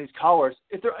unmute some of these callers.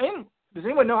 If they're in, does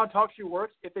anyone know how TalkShoe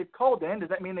works? If they've called in, does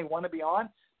that mean they want to be on?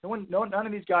 None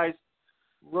of these guys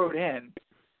wrote in.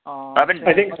 I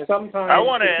think sometimes I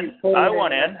want in.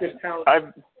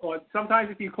 Sometimes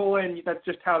if you call in, that's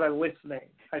just how they're listening,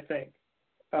 I think.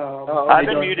 I've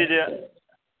been muted.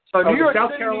 So New York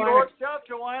South City, Carolina. New York, South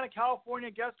Carolina,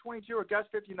 California, guest 22 or guest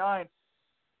 59.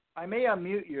 I may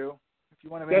unmute you if you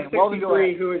want to. Guest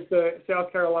 63, who is the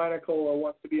South Carolina caller,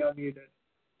 wants to be unmuted.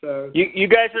 So you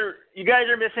guys are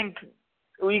missing.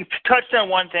 We touched on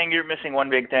one thing. You're missing one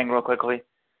big thing, real quickly.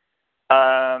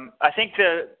 I think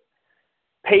the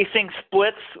pacing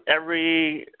splits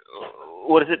every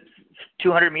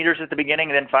 200 meters at the beginning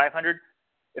and then 500.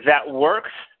 If that works,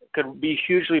 it could be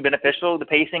hugely beneficial. The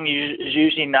pacing is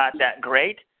usually not that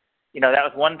great. That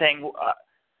was one thing.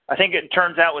 I think it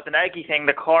turns out with the Nike thing,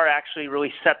 the car actually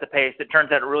really set the pace. It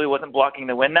turns out it really wasn't blocking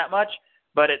the wind that much,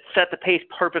 but it set the pace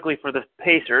perfectly for the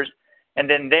pacers, and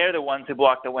then they're the ones who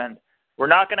block the wind. We're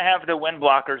not going to have the wind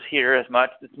blockers here as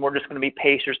much. It's more just going to be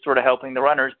pacers sort of helping the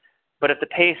runners. But if the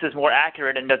pace is more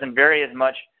accurate and doesn't vary as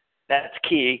much, that's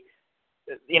key.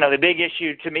 The big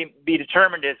issue to be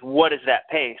determined is what is that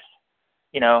pace?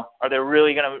 Are they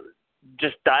really going to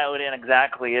just dial it in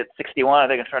exactly at 61? Are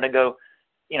they going to try to go,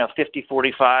 50,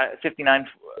 45, 59,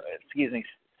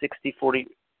 60,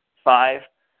 45?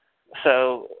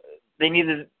 So you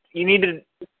need to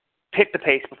pick the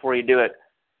pace before you do it.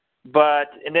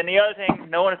 And then the other thing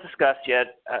no one has discussed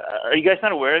yet, are you guys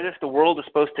not aware of this? The world is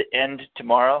supposed to end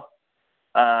tomorrow.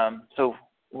 So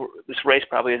this race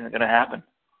probably isn't going to happen.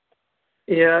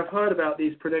 Yeah, I've heard about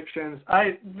these predictions.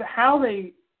 How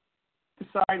they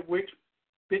decide which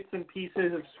bits and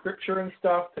pieces of scripture and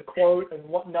stuff to quote and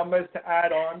what numbers to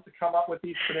add on to come up with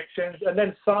these predictions, and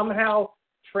then somehow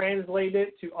translate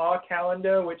it to our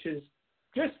calendar, which is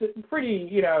just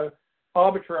pretty,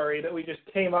 arbitrary that we just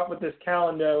came up with this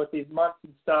calendar with these months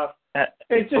and stuff.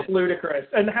 It's just ludicrous.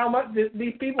 And how much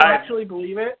these people actually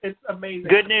believe it, it's amazing.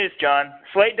 Good news, John.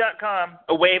 Slate.com,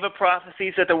 a wave of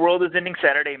prophecies that the world is ending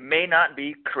Saturday may not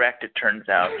be correct, it turns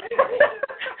out.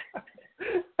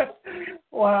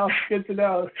 Wow, good to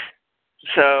know.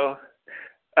 So,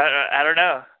 I don't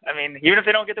know. I mean, even if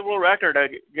they don't get the world record, I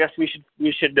guess we should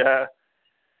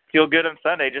feel good on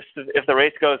Sunday, just if the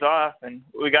race goes off. And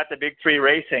we got the big three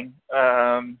racing.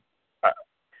 I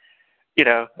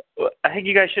think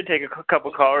you guys should take a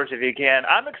couple callers if you can.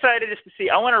 I'm excited just to see.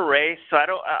 I want to race, so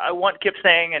I want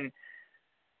Kipsang and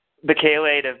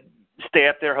Bekele to stay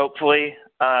up there, hopefully.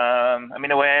 The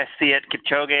way I see it,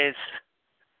 Kipchoge's,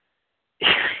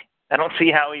 I don't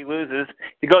see how he loses.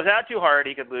 If he goes out too hard,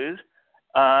 he could lose.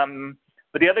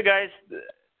 But the other guys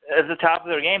at the top of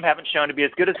their game haven't shown to be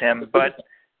as good as him. But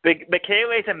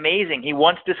Bekele is amazing. He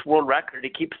wants this world record. He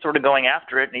keeps sort of going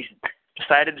after it, and he's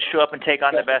decided to show up and take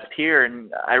on the best here,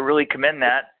 and I really commend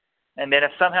that. And then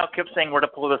if somehow Kipsang were to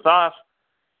pull this off,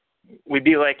 we'd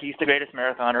be like, he's the greatest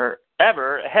marathoner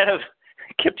ever, ahead of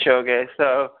Kipchoge.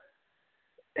 So,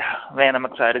 man, I'm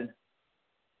excited.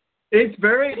 It's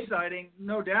very exciting,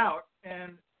 no doubt.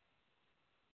 And,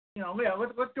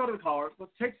 let's go to the callers.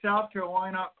 Let's take South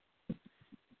Carolina.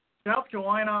 South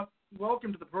Carolina,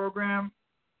 welcome to the program.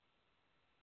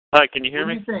 Hi, can you hear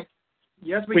me? What do you think?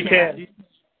 Yes, we can.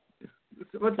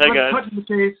 Let's guys. touch the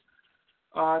case.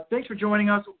 Thanks for joining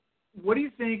us. What do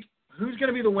you think? Who's going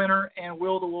to be the winner, and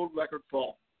will the world record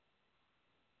fall?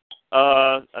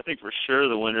 I think for sure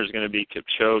the winner is going to be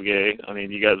Kipchoge. I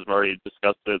mean, you guys have already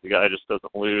discussed it. The guy just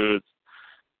doesn't lose.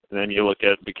 And then you look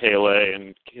at Bekele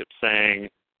and Kipsang.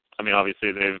 I mean,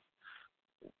 obviously they've,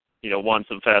 won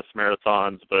some fast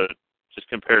marathons, but just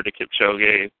compared to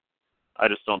Kipchoge, I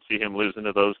just don't see him losing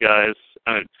to those guys.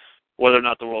 I mean, whether or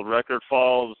not the world record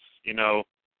falls,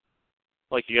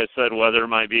 like you guys said, weather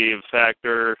might be a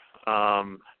factor.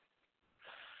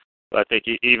 But I think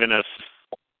even if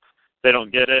they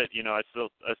don't get it, I still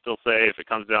say if it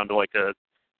comes down to like a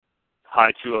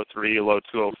high 203, low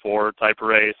 204 type of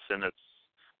race, and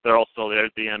they're all still there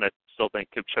at the end, I still think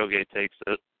Kipchoge takes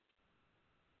it.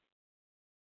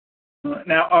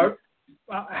 Now,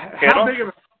 how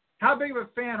big of a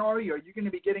fan are you? Are you going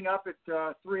to be getting up at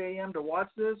 3 a.m. to watch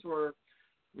this, or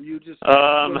were you just?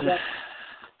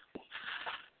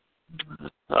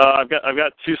 I've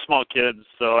got two small kids,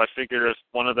 so I figure if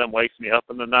one of them wakes me up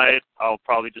in the night, I'll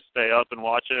probably just stay up and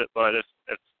watch it. But if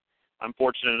I'm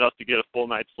fortunate enough to get a full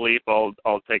night's sleep, I'll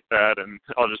take that, and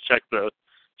I'll just check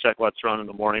Let's Run in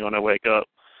the morning when I wake up.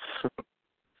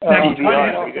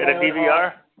 DVR. You got a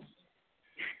DVR?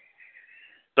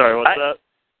 Sorry, what's that?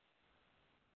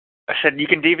 I said you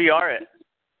can DVR it.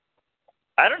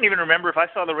 I don't even remember if I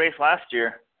saw the race last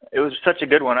year. It was such a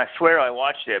good one. I swear I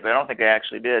watched it, but I don't think I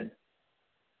actually did.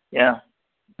 Yeah.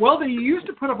 Well, they used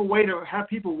to put up a way to have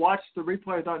people watch the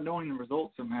replay without knowing the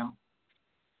results somehow.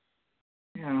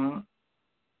 You know,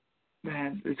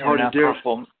 man, it's hard to do.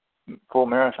 Full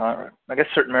marathon. I guess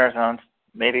certain marathons,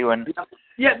 maybe when.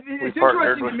 Yeah, it's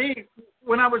interesting to me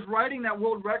when I was writing that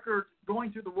world record,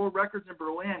 going through the world records in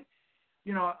Berlin.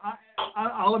 You know,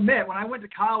 I'll admit, when I went to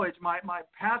college, my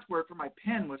password for my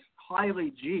pen was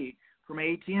Haile G for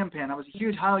my ATM pen. I was a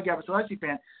huge Haile Gebrselassie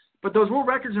fan. But those world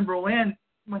records in Berlin,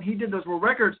 when he did those world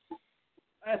records,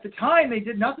 at the time they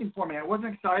did nothing for me. I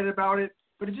wasn't excited about it,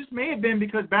 but it just may have been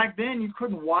because back then you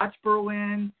couldn't watch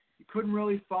Berlin, you couldn't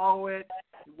really follow it,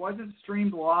 it wasn't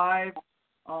streamed live,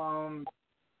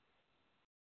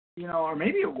 you know, or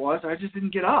maybe it was. I just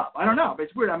didn't get up. I don't know. But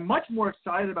it's weird. I'm much more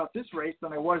excited about this race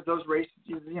than I was those races,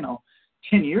 you know,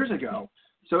 10 years ago.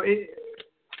 So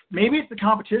maybe it's the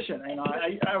competition. You know,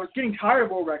 I was getting tired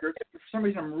of world records. For some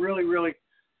reason, I'm really, really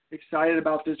excited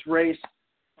about this race.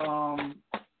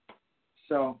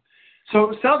 So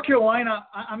South Carolina,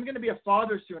 I'm going to be a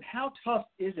father soon. How tough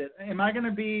is it? Am I going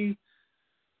to be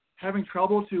having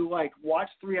trouble to, like, watch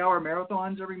 3-hour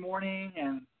marathons every morning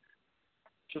and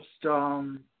just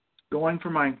going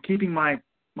for keeping my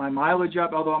mileage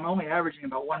up, although I'm only averaging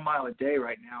about 1 mile a day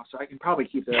right now, so I can probably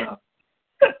keep that up.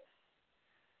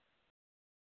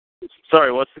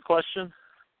 Sorry, what's the question?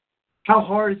 How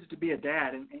hard is it to be a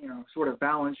dad and you know, sort of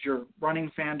balance your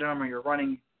running fandom or your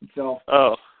running itself?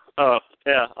 Oh,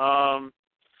 yeah.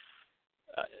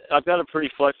 I've got a pretty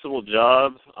flexible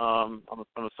job. I'm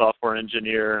a software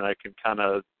engineer, and I can kind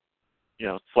of, you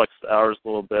know, flex the hours a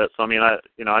little bit. So I mean, I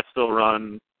still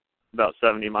run about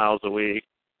 70 miles a week,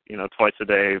 you know, twice a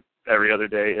day, every other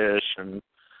day-ish, and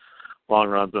long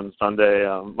runs on Sunday.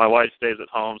 My wife stays at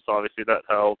home, so obviously that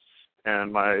helps,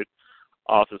 and my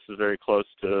office is very close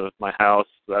to my house.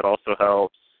 So that also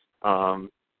helps.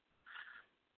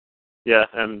 Yeah,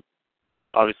 and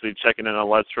obviously checking in on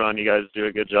Let's Run, you guys do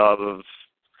a good job of,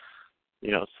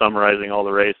 you know, summarizing all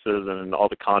the races, and all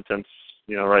the content's,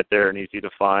 you know, right there and easy to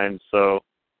find. So,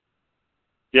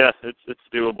 yeah, it's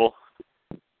doable.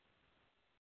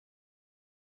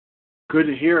 Good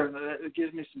to hear. It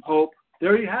gives me some hope.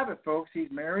 There you have it, folks.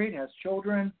 He's married, has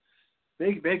children,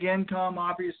 big income,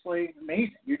 obviously.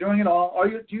 Amazing. You're doing it all.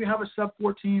 Do you have a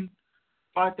sub-14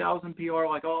 5,000 PR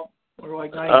like all, or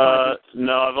like 95?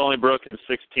 No, I've only broken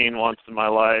 16 once in my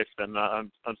life, and I'm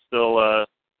still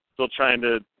trying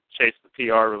to chase the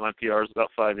PR, but my PR is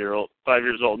about 5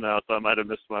 years old now, so I might have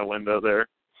missed my window there.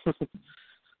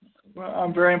 Well,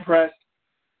 I'm very impressed.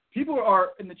 People are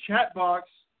in the chat box.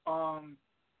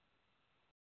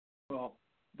 Well,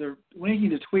 they're linking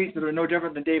to tweets that are no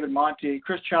different than David Monti.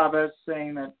 Chris Chavez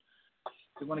saying that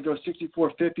they want to go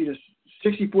 60-45 to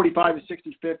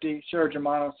 60-50. Sarah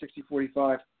Germano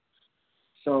 60-45.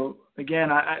 So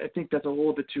again, I think that's a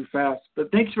little bit too fast.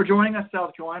 But thanks for joining us,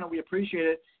 South Carolina. We appreciate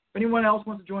it. If anyone else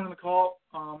wants to join on the call,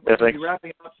 we'll be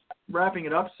wrapping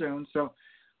it up soon. So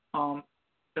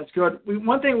that's good.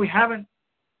 One thing we haven't.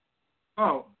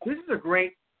 Oh, this is a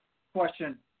great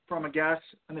question from a guest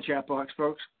in the chat box,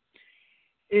 folks.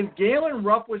 If Galen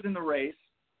Rupp was in the race,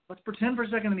 let's pretend for a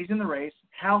second that he's in the race.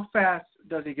 How fast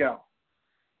does he go?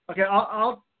 Okay,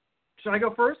 should I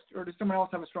go first, or does someone else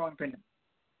have a strong opinion?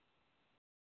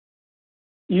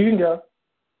 You can go.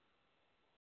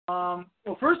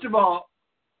 Well, first of all,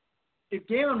 if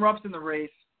Galen Rupp's in the race,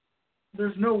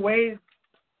 there's no way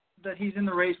that he's in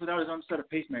the race without his own set of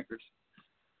pacemakers.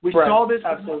 We saw this.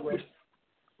 Absolutely.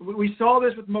 We saw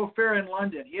this with Mo Farah in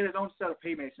London. He had his own set of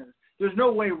pacemakers. There's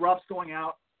no way Rupp's going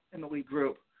out in the lead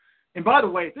group. And by the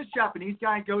way, if this Japanese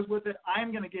guy goes with it,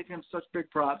 I'm going to give him such big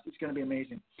props. It's going to be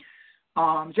amazing.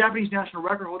 Japanese national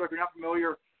record holder, if you're not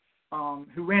familiar,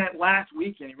 who ran it last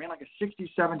weekend. He ran like a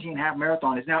 60-17 half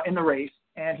marathon. Is now in the race,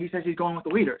 and he says he's going with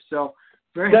the leader. So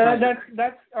very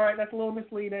that's all right. That's a little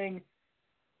misleading.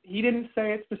 He didn't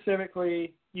say it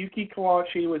specifically. Yuki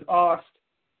Kawachi was asked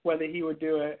whether he would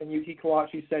do it, and Yuki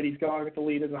Kawachi said he's going with the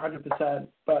leaders 100%.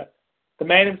 But the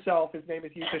man himself, his name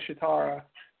is Yuta Shitara,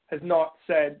 has not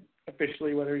said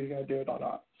officially whether he's going to do it or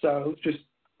not. So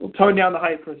we'll tone down the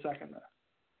hype for a second there.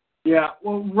 Yeah,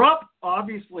 well, Rupp,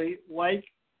 obviously, like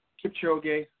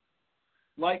Kipchoge,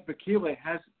 like Bekele,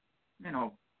 has, you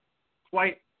know,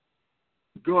 quite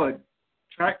good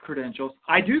track credentials.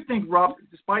 I do think Rupp,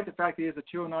 despite the fact that he has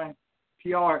a 2:09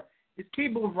 PR, is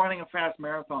capable of running a fast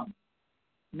marathon.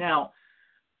 Now,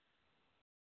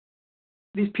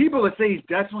 these people that say he's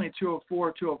definitely a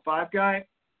 204, 205 guy,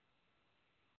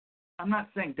 I'm not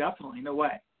saying definitely, no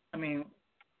way. I mean,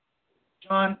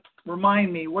 John,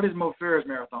 remind me, what is Mo Farah's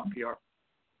marathon PR?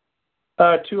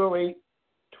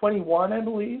 208.21, I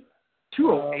believe.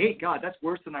 208, God, that's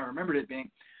worse than I remembered it being.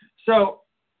 So,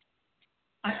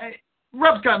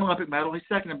 Rupp's got an Olympic medal. He's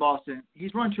second in Boston.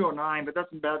 He's run 209, but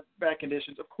that's in bad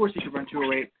conditions. Of course he could run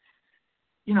 208.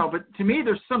 You know, but to me,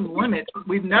 there's some limit.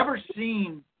 We've never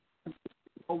seen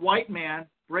a white man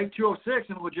break 206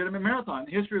 in a legitimate marathon in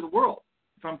the history of the world,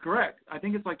 if I'm correct. I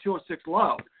think it's like 206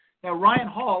 low. Now, Ryan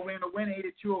Hall ran a win 8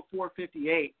 at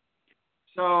 204.58.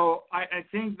 So I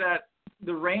think that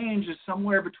the range is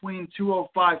somewhere between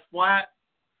 205 flat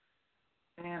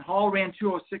and Hall ran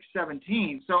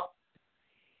 206.17. So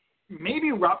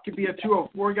maybe Rupp could be a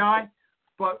 204 guy,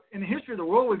 but in the history of the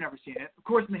world, we've never seen it. Of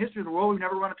course, in the history of the world, we've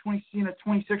never run a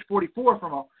 26.44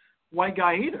 from a white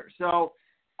guy either. So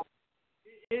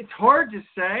it's hard to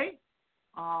say.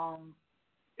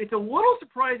 It's a little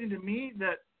surprising to me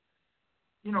that,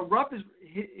 you know,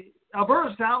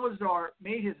 Alberto Salazar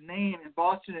made his name in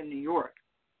Boston and New York.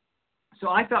 So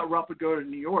I thought Rupp would go to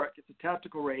New York. It's a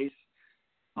tactical race.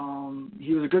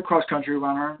 He was a good cross-country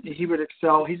runner. He would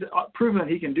excel. He's proven that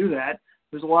he can do that.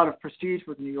 There's a lot of prestige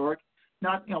with New York,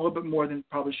 not a little bit more than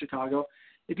probably Chicago.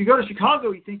 If you go to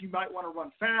Chicago, you think you might want to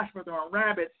run fast, but there aren't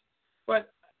rabbits.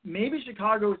 But maybe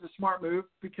Chicago is a smart move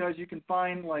because you can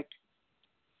find, like,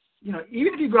 you know,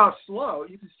 even if you go out slow,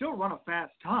 you can still run a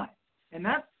fast time. And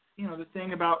that's, you know, the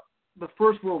thing about the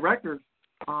first world record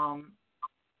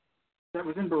that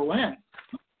was in Berlin.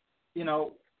 You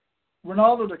know,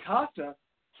 Ronaldo da Costa,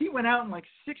 he went out in like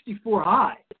 64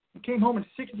 high and came home in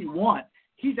 61.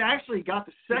 He's actually got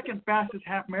the second fastest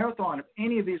half marathon of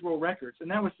any of these world records, and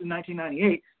that was in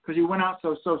 1998 because he went out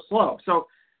so slow. So,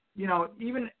 you know,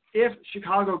 even if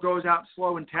Chicago goes out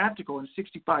slow and tactical in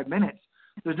 65 minutes,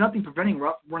 there's nothing preventing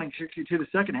Rupp running 62 the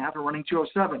second half or running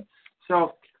 207.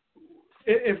 So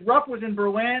if Rupp was in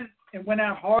Berlin and went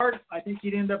out hard, I think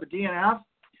he'd end up a DNF.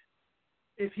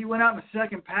 If he went out in the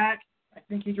second pack, I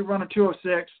think he could run a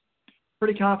 206.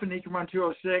 Pretty confident he can run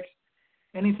 206.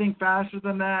 Anything faster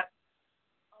than that,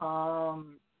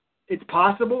 it's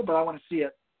possible, but I want to see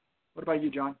it. What about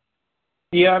you, John?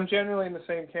 Yeah, I'm generally in the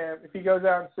same camp. If he goes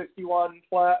out in 61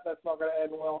 flat, that's not going to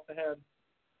end well to him.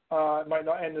 It might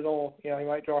not end at all. You know, he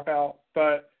might drop out.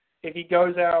 But if he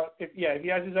goes out, if he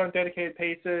has his own dedicated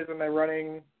paces and they're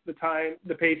running the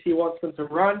pace he wants them to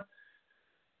run,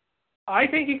 I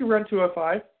think he can run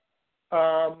 205.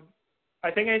 I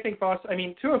think anything fast. I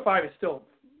mean, 205 is still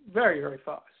very, very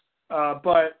fast.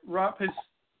 But Rupp has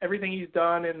everything he's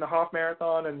done in the half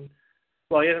marathon, and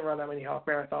well, he hasn't run that many half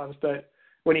marathons, but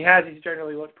when he has, he's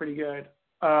generally looked pretty good.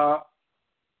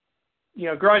 You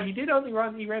know, Grud,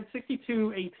 he ran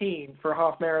 62.18 for a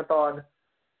half marathon,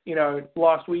 you know,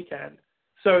 last weekend.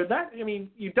 So that, I mean,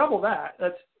 you double that.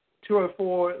 That's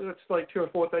 204. That's like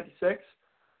 204.36.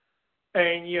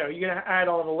 And, you know, you're going to add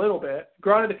on a little bit.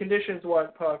 Granted, the conditions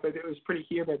weren't perfect. It was pretty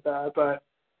humid there. But,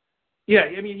 yeah,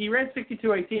 I mean, he ran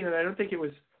 62.18, and I don't think it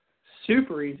was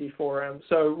super easy for him.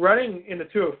 So running in the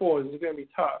 204s is going to be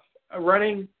tough.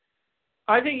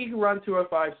 I think he can run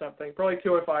 205 something, probably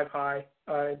 205 high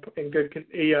in good,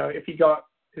 if he got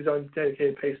his own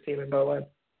dedicated pace team in Berlin.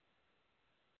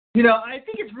 You know, I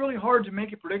think it's really hard to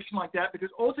make a prediction like that because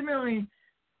ultimately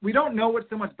we don't know what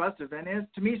someone's best event is.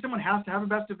 To me, someone has to have a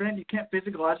best event. You can't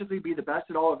physiologically be the best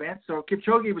at all events. So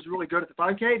Kipchoge was really good at the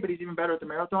 5K, but he's even better at the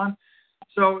marathon.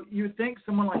 So you would think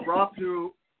someone like Rupp,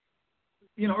 who,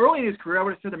 you know, early in his career, I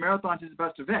would have said the marathon's his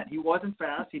best event. He wasn't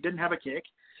fast. He didn't have a kick.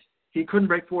 He couldn't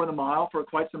break 4 in the mile for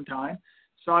quite some time.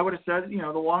 So I would have said, you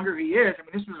know, the longer he is, I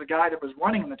mean, this was a guy that was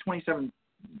running in the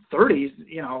 27:30s,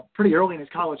 you know, pretty early in his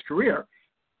college career.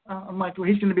 I'm like, well,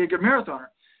 he's going to be a good marathoner.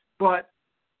 But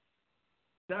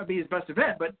that would be his best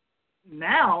event. But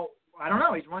now, I don't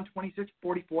know. He's run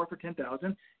 26:44 for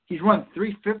 10,000. He's run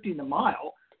 3:50 in the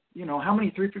mile. You know, how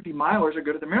many 3:50 milers are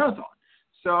good at the marathon?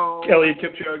 So Eliud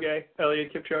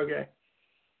Kipchoge.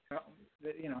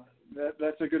 You know,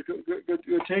 that's a good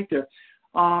take there.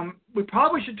 We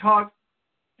probably should talk,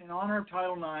 in honor of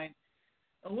Title IX,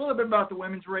 a little bit about the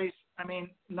women's race. I mean,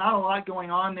 not a lot going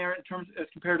on there in terms as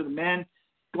compared to the men.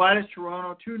 Gladys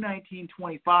Toronto,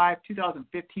 2:19.25,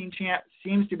 2015 champ,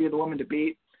 seems to be the woman to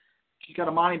beat. She's got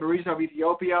Amani Barisa of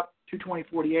Ethiopia,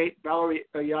 2:20.48, Valerie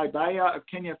Yaibaya of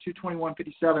Kenya,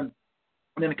 2:21.57, and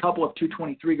then a couple of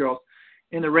 2:23 girls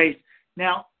in the race.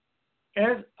 Now,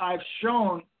 as I've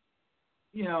shown,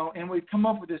 you know, and we've come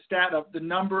up with this stat of the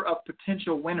number of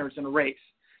potential winners in a race.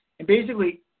 And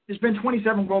basically, there's been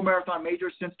 27 World Marathon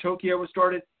Majors since Tokyo was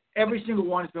started. Every single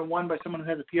one has been won by someone who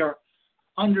has a PR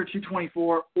under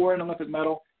 224 or an Olympic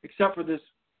medal, except for this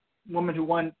woman who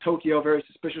won Tokyo very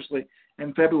suspiciously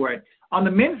in February. On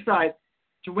the men's side,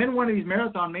 to win one of these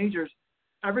marathon majors,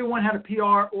 everyone had a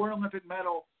PR or an Olympic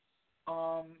medal.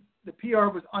 The PR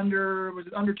was it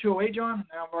under 208, John?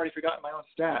 Now I've already forgotten my own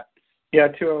stat. Yeah,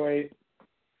 208.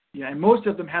 Yeah, and most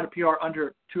of them had a PR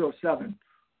under 207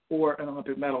 or an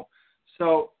Olympic medal.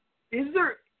 So is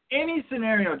there any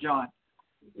scenario, John,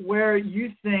 where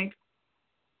you think,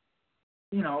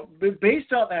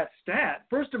 based on that stat,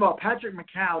 first of all, Patrick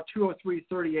McCow,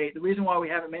 203.38. The reason why we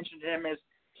haven't mentioned him is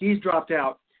he's dropped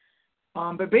out.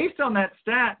 But based on that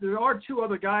stat, there are two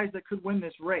other guys that could win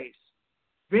this race.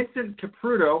 Vincent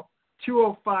Caputo,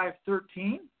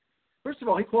 205.13. First of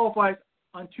all, he qualifies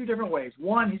on two different ways.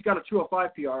 One, he's got a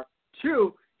 205 PR.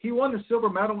 Two, he won the silver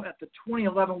medal at the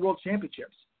 2011 World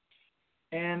Championships.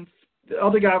 And the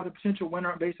other guy with a potential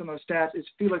winner based on those stats is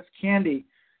Felix Candy,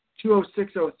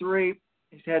 206.03.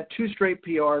 He's had two straight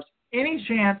PRs. Any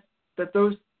chance that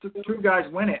those two guys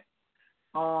win it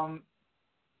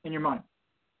in your mind?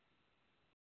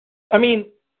 I mean,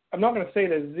 I'm not going to say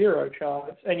there's zero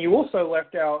chance. And you also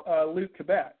left out Luke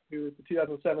Quebec, who was the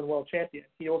 2007 world champion.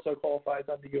 He also qualifies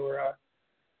under your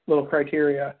little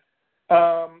criteria.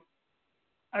 But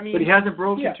he hasn't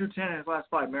broken 210 in his last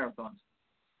 5 marathons.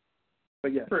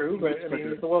 But yeah, true. But I mean,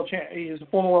 he's the world champ. He's a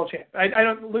former world champ. I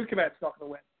don't. Luke Quebec's not going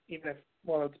to win, even if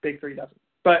one of the big three doesn't.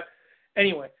 But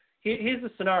anyway, here's the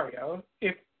scenario: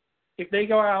 if they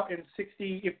go out in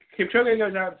 60, if Kipchoge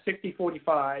goes out in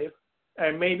 60:45,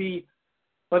 and maybe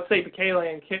let's say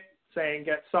Bekele and Kipsang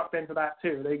get sucked into that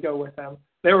too, they go with them.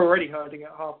 They're already hurting it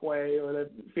halfway, or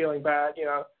they're feeling bad.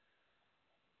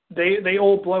 They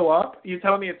all blow up. You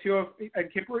tell me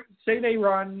say they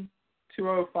run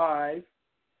 205.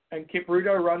 And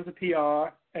Kipruto runs a PR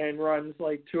and runs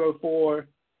like 204.45.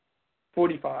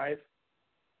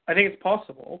 I think it's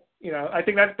possible. I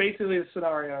think that's basically the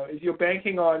scenario, is you're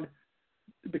banking on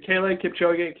Bekele,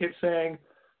 Kipchoge, and Kipsang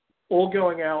all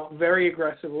going out very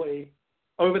aggressively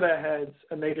over their heads,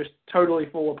 and they just totally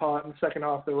fall apart in the second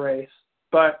half of the race.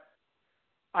 But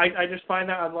I just find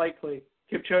that unlikely.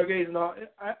 Kipchoge is not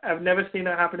 – I've never seen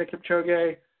that happen to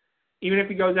Kipchoge. Even if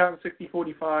he goes out in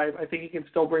 60:45, I think he can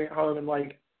still bring it home in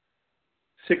like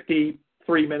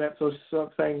 63 minutes or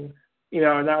something,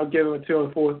 and that would give him a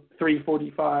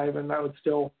 2:03.45, and that would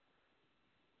still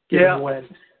give him a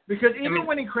win. Because even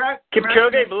when he cracked...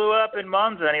 Kipchoge blew up in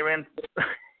Monza, and he ran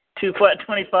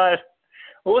 2:25.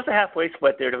 What was the halfway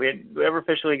split there? Did we ever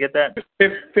officially get that?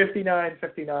 59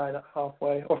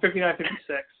 halfway, or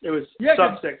 59:56. It was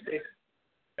sub 60.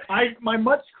 My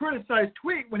much criticized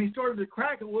tweet when he started to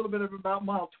crack a little bit of about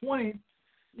mile 20,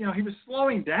 he was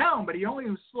slowing down, but he only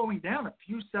was slowing down a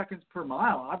few seconds per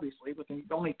mile, obviously, but he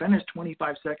only finished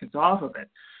 25 seconds off of it.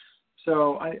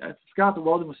 So I forgot that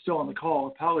Weldon was still on the call. I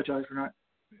apologize for not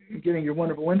getting your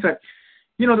wonderful insight.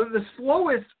 The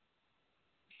slowest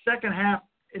second half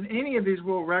in any of these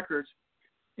world records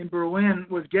in Berlin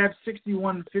was Geb's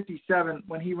 61:57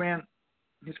 when he ran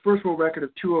his first world record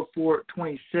of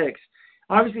 2:04.26.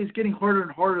 Obviously, it's getting harder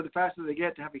and harder the faster they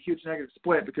get to have a huge negative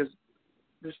split because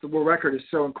the world record is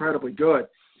so incredibly good.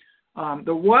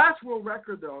 The last world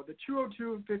record, though, the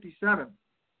 2:02.57,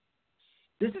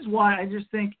 this is why I just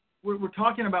think we're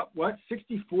talking about,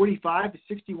 60:45 to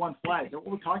 61 flat. Is that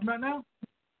what we're talking about now?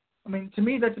 I mean, to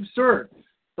me, that's absurd.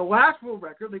 The last world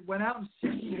record, they went out in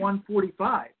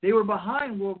 61:45. They were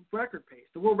behind world record pace.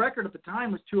 The world record at the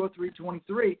time was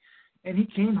 2:03.23, and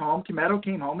Kimetto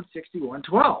came home in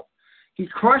 61:12. He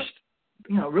crushed,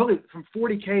 really from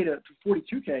 40K to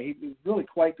 42K. He was really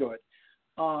quite good.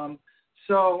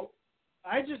 So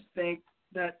I just think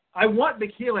that I want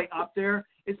Bekele up there.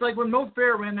 It's like when Mo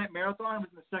Farah ran that marathon and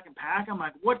was in the second pack, I'm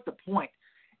like, what's the point?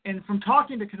 And from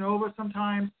talking to Canova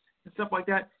sometimes and stuff like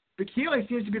that, Bekele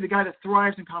seems to be the guy that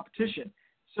thrives in competition.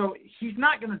 So he's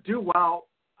not going to do well.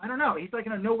 I don't know. He's like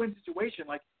in a no-win situation.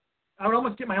 Like, I would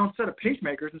almost get my own set of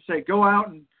pacemakers and say, go out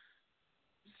and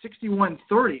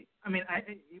 61:30. I mean,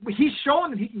 he's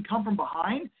shown that he can come from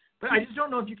behind, but I just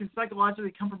don't know if you can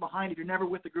psychologically come from behind if you're never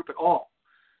with the group at all.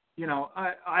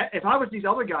 If I was these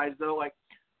other guys, though, like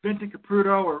Vincent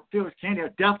Caputo or Felix Candy, I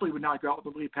definitely would not go out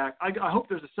with the lead pack. I hope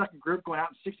there's a second group going out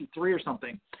in 63 or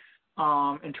something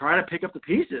and try to pick up the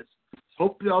pieces.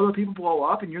 Hope the other people blow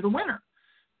up and you're the winner.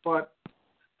 But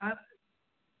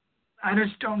I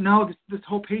just don't know. This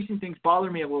whole pacing thing's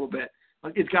bothering me a little bit.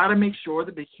 Like, it's got to make sure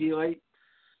that Bekele,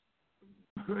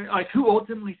 who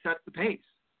ultimately sets the pace,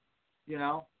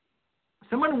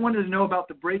 Someone wanted to know about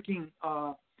the breaking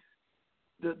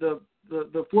the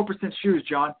 4% shoes,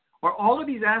 John. Are all of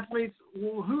these athletes?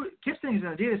 Well, Kipsang is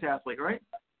an Adidas athlete, right?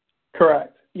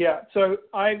 Correct. Yeah. So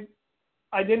I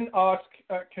didn't ask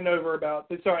Canova about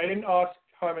this. Sorry, I didn't ask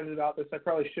Hermans about this. I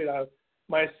probably should have.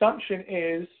 My assumption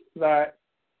is that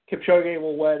Kipchoge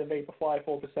will wear the Vaporfly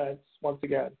 4% once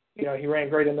again. You know, he ran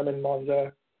great in them in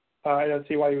Monza. I don't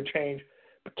see why he would change.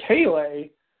 Bekele,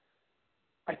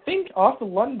 I think after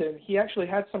London, he actually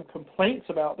had some complaints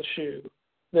about the shoe,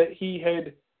 that he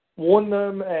had worn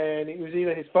them and it was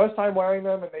either his first time wearing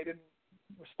them and they didn't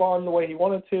respond the way he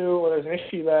wanted to, or there's an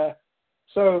issue there.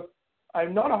 So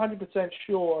I'm not 100%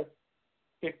 sure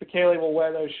if Bekele will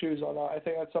wear those shoes or not. I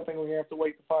think that's something we're going to have to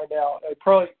wait to find out.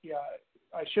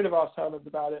 I should have asked Hermans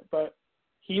about it, but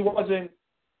he didn't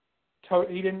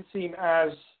seem as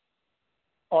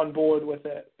on board with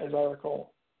it, as I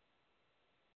recall.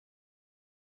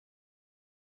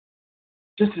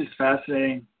 This is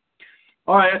fascinating.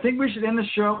 All right, I think we should end the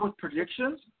show with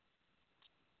predictions.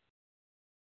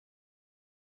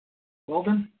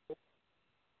 Weldon,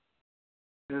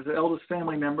 as the eldest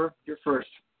family member, you're first.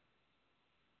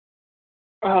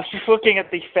 I was just looking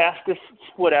at the fastest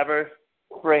split ever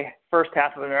for a first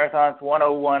half of a marathon. It's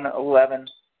 1:01:11.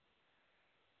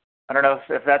 I don't know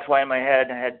if that's why in my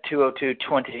head I had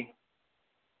 2:02:20.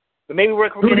 But maybe we're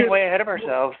getting way ahead of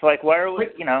ourselves. Like, why are we,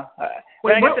 you know?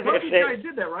 If these guys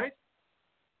did that, right?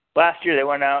 Last year they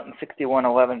went out in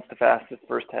 61:11. It's the fastest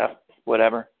first half split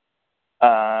ever.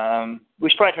 We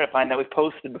should probably try to find that. We've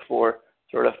posted before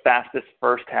sort of fastest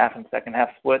first half and second half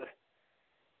splits.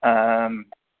 I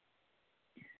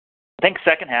think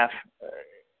second half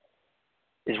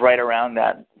is right around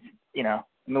that. You know,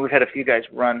 I mean, we've had a few guys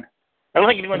run. I don't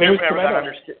think anyone ever got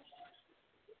understood.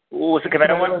 Was the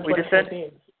Cometa one we just said?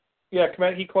 Yeah,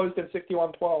 he closed in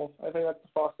 61:12. I think that's the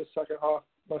fastest second half.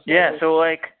 Yeah, so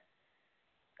like,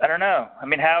 I don't know. I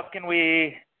mean, how can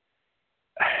we?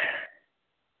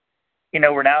 You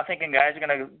know, we're now thinking guys are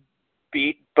going to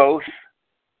beat both.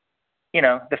 You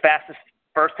know, the fastest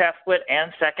first half split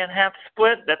and second half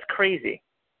split. That's crazy.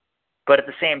 But at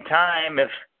the same time, if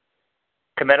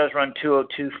Cometa's run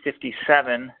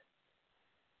 2:02:57,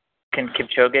 can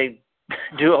Kipchoge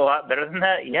do a lot better than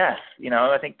that? Yes. You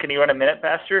know, I think, can he run a minute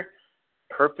faster?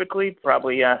 Perfectly?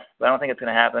 Probably yes. But I don't think it's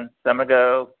going to happen. So I'm going to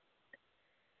go,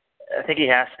 I think he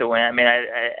has to win. I mean,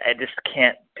 I just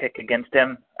can't pick against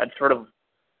him. I'd sort of,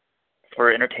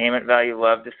 for entertainment value,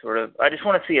 love to sort of, I just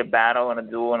want to see a battle and a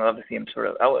duel, and I'd love to see him sort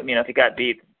of, I mean, if he got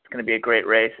beat, it's going to be a great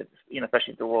race, it's, you know,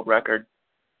 especially at the world record.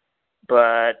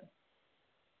 But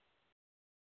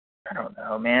I don't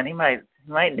know, man. He might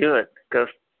do it. Go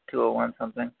 2:01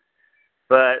 something.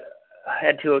 But I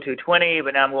had 2:02:20,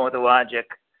 but now I'm going with the logic.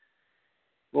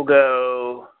 We'll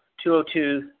go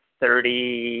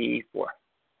 2:02:34.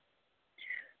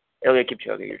 Eliud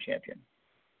Kipchoge, your champion.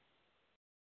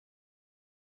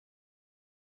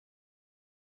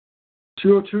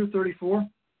 (2:02:34).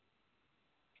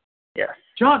 Yes.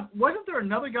 John, wasn't there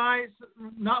another guy,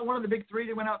 not one of the big three,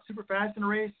 that went out super fast in a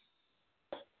race?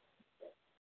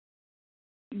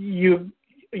 You're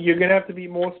going to have to be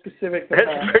more specific than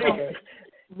that.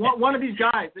 One of these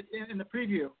guys in the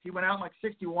preview, he went out in like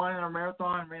 61 in a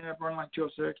marathon and ran up running like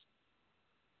 2:06.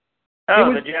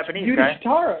 Oh, the Japanese guy.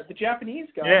 The Japanese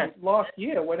guy last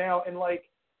year went out in like,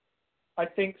 I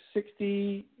think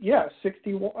 61.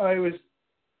 It was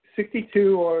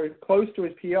 62 or close to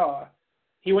his PR.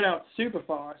 He went out super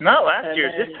fast. Not last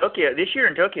year. This Tokyo. This year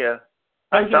in Tokyo.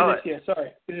 This year. Sorry,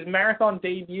 it was his marathon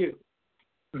debut.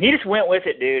 He just went with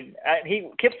it, dude.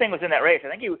 Kipsang was in that race. I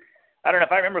think I don't know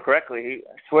if I remember correctly.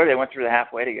 I swear they went through the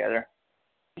halfway together.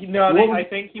 No, I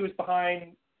think he was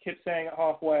behind Kipsang at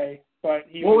halfway, but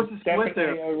he was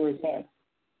definitely over his head.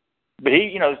 But he,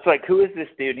 you know, it's like, who is this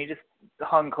dude? And he just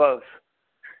hung close.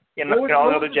 You know, all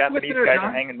the other Japanese guys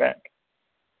are hanging back.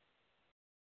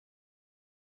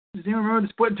 Does anyone remember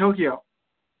the split in Tokyo?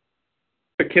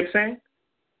 For Kipsang?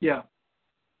 Yeah.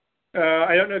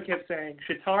 I don't know Kipsang.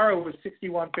 Shitara was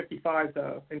 61:55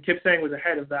 though, and Kipsang was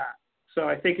ahead of that. So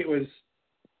I think it was,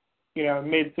 you know,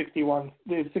 mid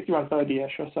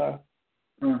 61:30ish or so.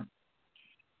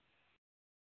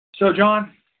 So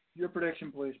John, your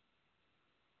prediction, please.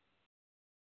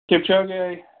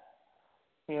 Kipchoge,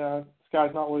 you know, this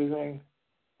guy's not losing.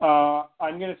 I'm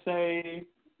gonna say,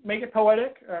 make it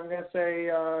poetic. I'm gonna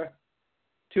say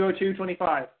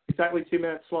 2:02:25, exactly 2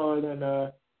 minutes slower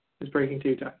than his breaking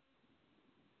 2 time.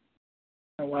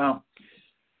 Oh, wow.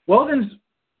 Weldon's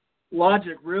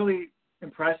logic really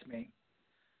impressed me.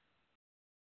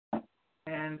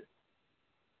 And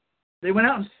they went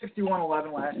out in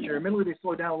 61:11 last year. Admittedly, they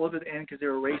slowed down a little bit at the end because they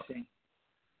were racing.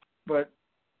 But,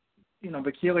 you know,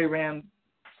 Bekele ran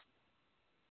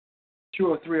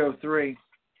 2:03:03.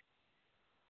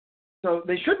 So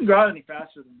they shouldn't go out any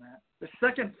faster than that. The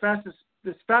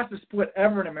fastest split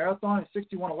ever in a marathon is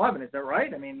 61:11. Is that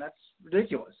right? I mean, that's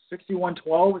ridiculous.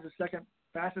 61:12 is the second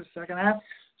fastest second half.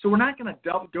 So we're not going to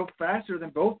go faster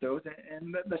than both those,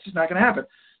 and that's just not going to happen.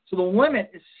 So the limit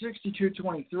is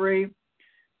 62:23. It's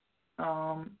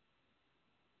going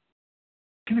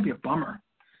to be a bummer.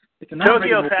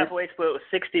 Tokyo halfway split was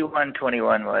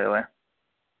 61:21, by the way.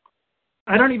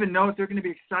 I don't even know if they're going to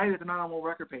be excited if they're not on world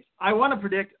record pace. I want to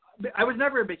predict. I was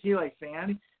never a Bekele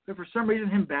fan, but for some reason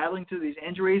him battling through these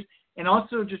injuries and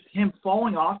also just him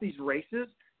falling off these races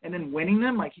and then winning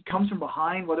them, like he comes from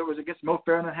behind, whether it was against Mo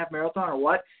Farah in the half marathon or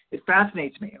what, it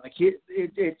fascinates me. Like you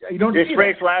don't. This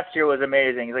race last year was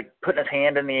amazing. He's like putting his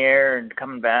hand in the air and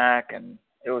coming back, and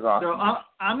it was awesome. So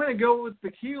I'm going to go with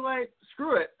Bekele.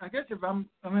 Screw it. I guess if I'm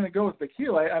going to go with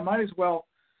Bekele, I might as well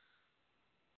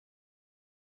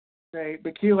say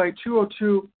Bekele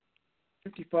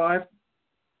 2:02:55.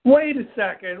 Wait a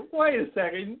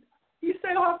second. You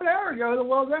said half an hour ago the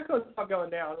world record's not going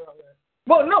down.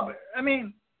 Well, no, but I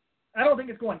mean, I don't think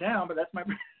it's going down, but that's my.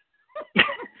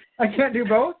 I can't do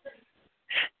both.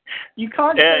 You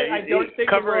can't say I don't think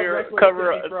the world record is going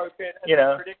to be broken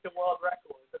and predict the world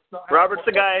record. That's not how Robert's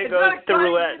the guy who goes to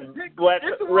roulette and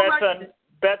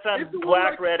bets on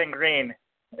black, red, and green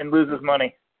and loses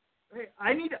money. Hey,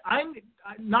 I'm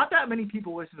not that many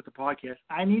people listen to the podcast.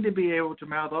 I need to be able to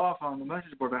mouth off on the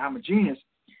message board about how I'm a genius.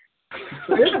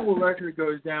 So if the world record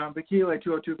goes down, Bekele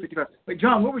 2:02:55. Wait,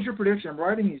 John, what was your prediction? I'm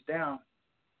writing these down.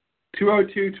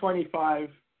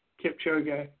 2:02:25,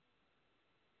 Kipchoge.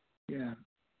 Yeah.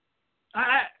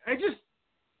 I just,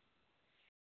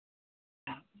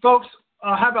 folks,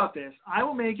 how about this? I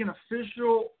will make an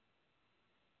official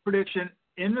prediction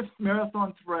in the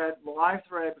marathon thread, the live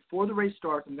thread, before the race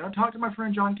starts. I'm going to talk to my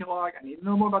friend John Kellogg. I need to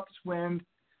know more about the swim.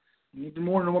 I need to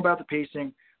know more about the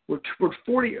pacing. We're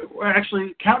 40.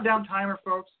 Actually, countdown timer,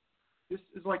 folks. This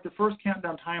is like the first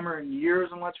countdown timer in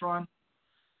years on Let's Run.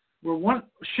 I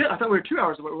thought we were 2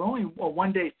 hours away. We're only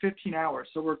 1 day, 15 hours.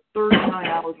 So we're 39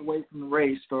 hours away from the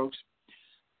race, folks.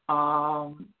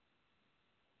 I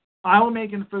will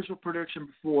make an official prediction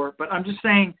before, but I'm just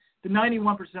saying the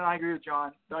 91%, I agree with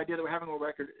John. The idea that we're having a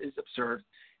record is absurd.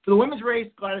 For the women's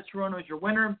race, Gladys Toronto is your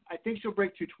winner. I think she'll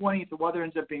break 2:20 if the weather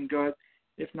ends up being good.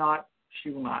 If not,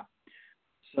 she will not.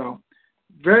 So,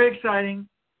 very exciting.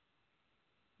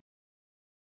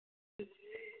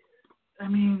 I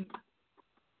mean,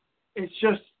 it's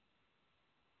just,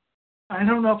 I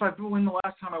don't know if I've been the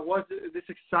last time I was this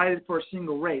excited for a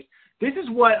single race. This is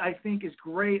what I think is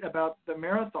great about the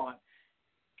marathon,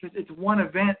 because it's one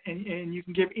event and you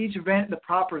can give each event the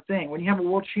proper thing. When you have a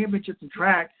world championships in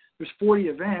track, there's 40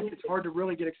 events. It's hard to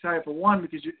really get excited for one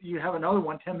because you have another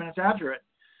one 10 minutes after it.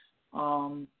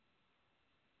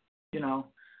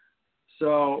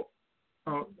 So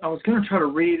I was going to try to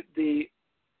read the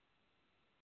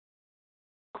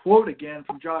quote again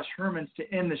from Josh Herman's to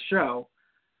end the show.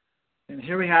 And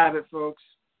here we have it, folks.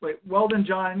 Wait, well done,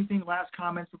 John. Anything last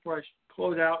comments before I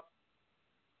close out?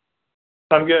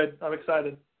 I'm good. I'm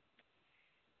excited.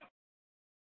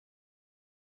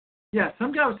 Yeah,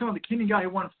 some guy was talking about the Kenyan guy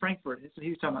who won Frankfurt. That's what he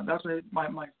was talking about. That's what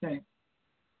my thing.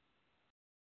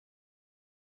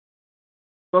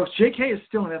 Folks, JK is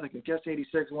still in Ithaca. Guest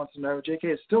 86 wants to know.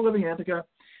 JK is still living in Ithaca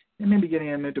and maybe getting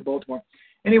him into Baltimore.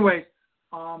 Anyways,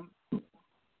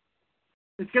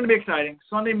 it's going to be exciting.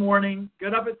 Sunday morning,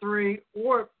 get up at 3,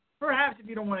 or perhaps if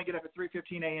you don't want to get up at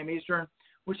 3:15 a.m. Eastern,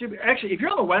 which if you're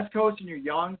on the West Coast and you're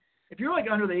young, if you're like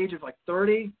under the age of like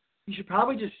 30, you should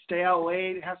probably just stay out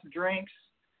late, have some drinks,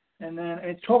 and then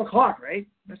it's 12 o'clock, right?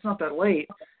 It's not that late.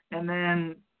 And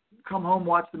then come home,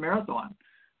 watch the marathon.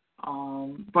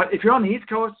 But if you're on the East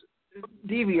Coast,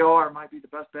 DVR might be the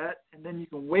best bet, and then you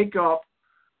can wake up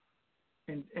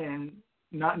and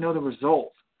not know the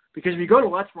result. Because if you go to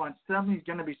Let's Run, something's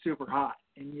going to be super hot,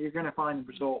 and you're going to find the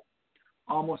result,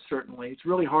 almost certainly. It's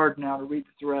really hard now to read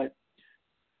the thread.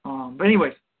 But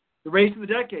anyways, the race of the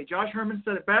decade. Josh Herman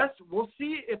said it best. We'll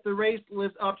see if the race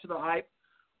lives up to the hype.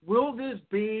 Will this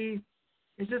be,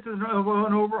 is this an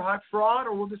overhyped fraud,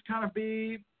 or will this kind of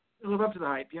live up to the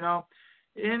hype,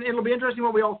 And it'll be interesting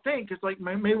what we all think, because like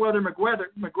Mayweather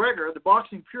McGregor, the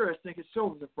boxing purists think it still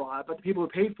was a fraud, but the people who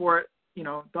paid for it,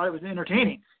 thought it was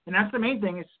entertaining. And that's the main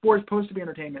thing, is sports supposed to be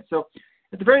entertainment. So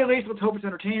at the very least, let's hope it's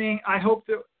entertaining. I hope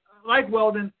that, like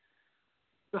Weldon,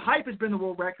 the hype has been the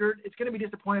world record. It's going to be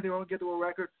disappointing they won't get the world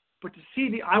record. But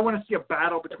I want to see a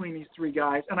battle between these three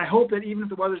guys. And I hope that even if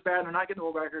the weather's bad and they're not getting the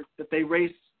world record, that they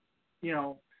race,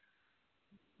 to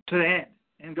the end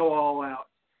and go all out.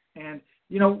 And,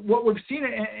 what we've seen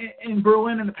in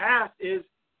Berlin in the past is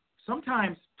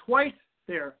sometimes twice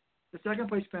there, the second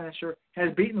place finisher,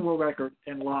 has beaten the world record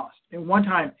and lost. And one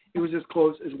time it was as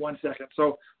close as 1 second.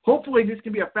 So hopefully this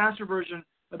can be a faster version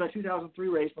of that 2003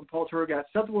 race when Paul Turgat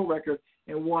set the world record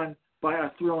and won by a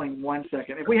thrilling 1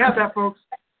 second. If we have that, folks,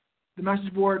 the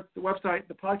message board, the website,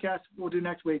 the podcast we'll do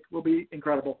next week will be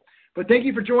incredible. But thank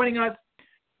you for joining us.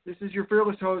 This is your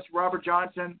fearless host, Robert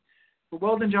Johnson. For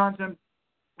Weldon Johnson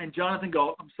and Jonathan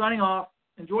Galt, I'm signing off.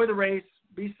 Enjoy the race.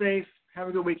 Be safe. Have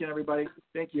a good weekend, everybody.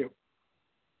 Thank you.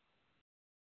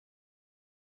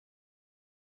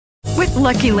 With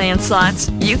Lucky Land Slots,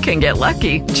 you can get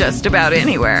lucky just about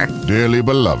anywhere. Dearly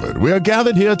beloved, we are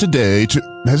gathered here today to...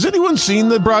 Has anyone seen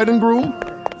the bride and groom?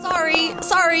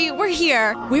 Sorry, we're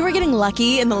here. We were getting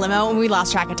lucky in the limo and we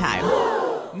lost track of time.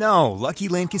 No, Lucky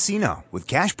Land Casino, with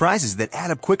cash prizes that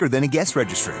add up quicker than a guest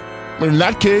registry. In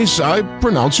that case, I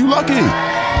pronounce you lucky.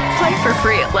 Play for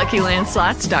free at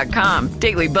LuckyLandSlots.com.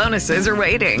 Daily bonuses are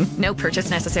waiting. No purchase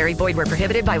necessary. Void where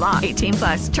prohibited by law.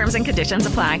 18+. Terms and conditions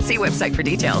apply. See website for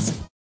details.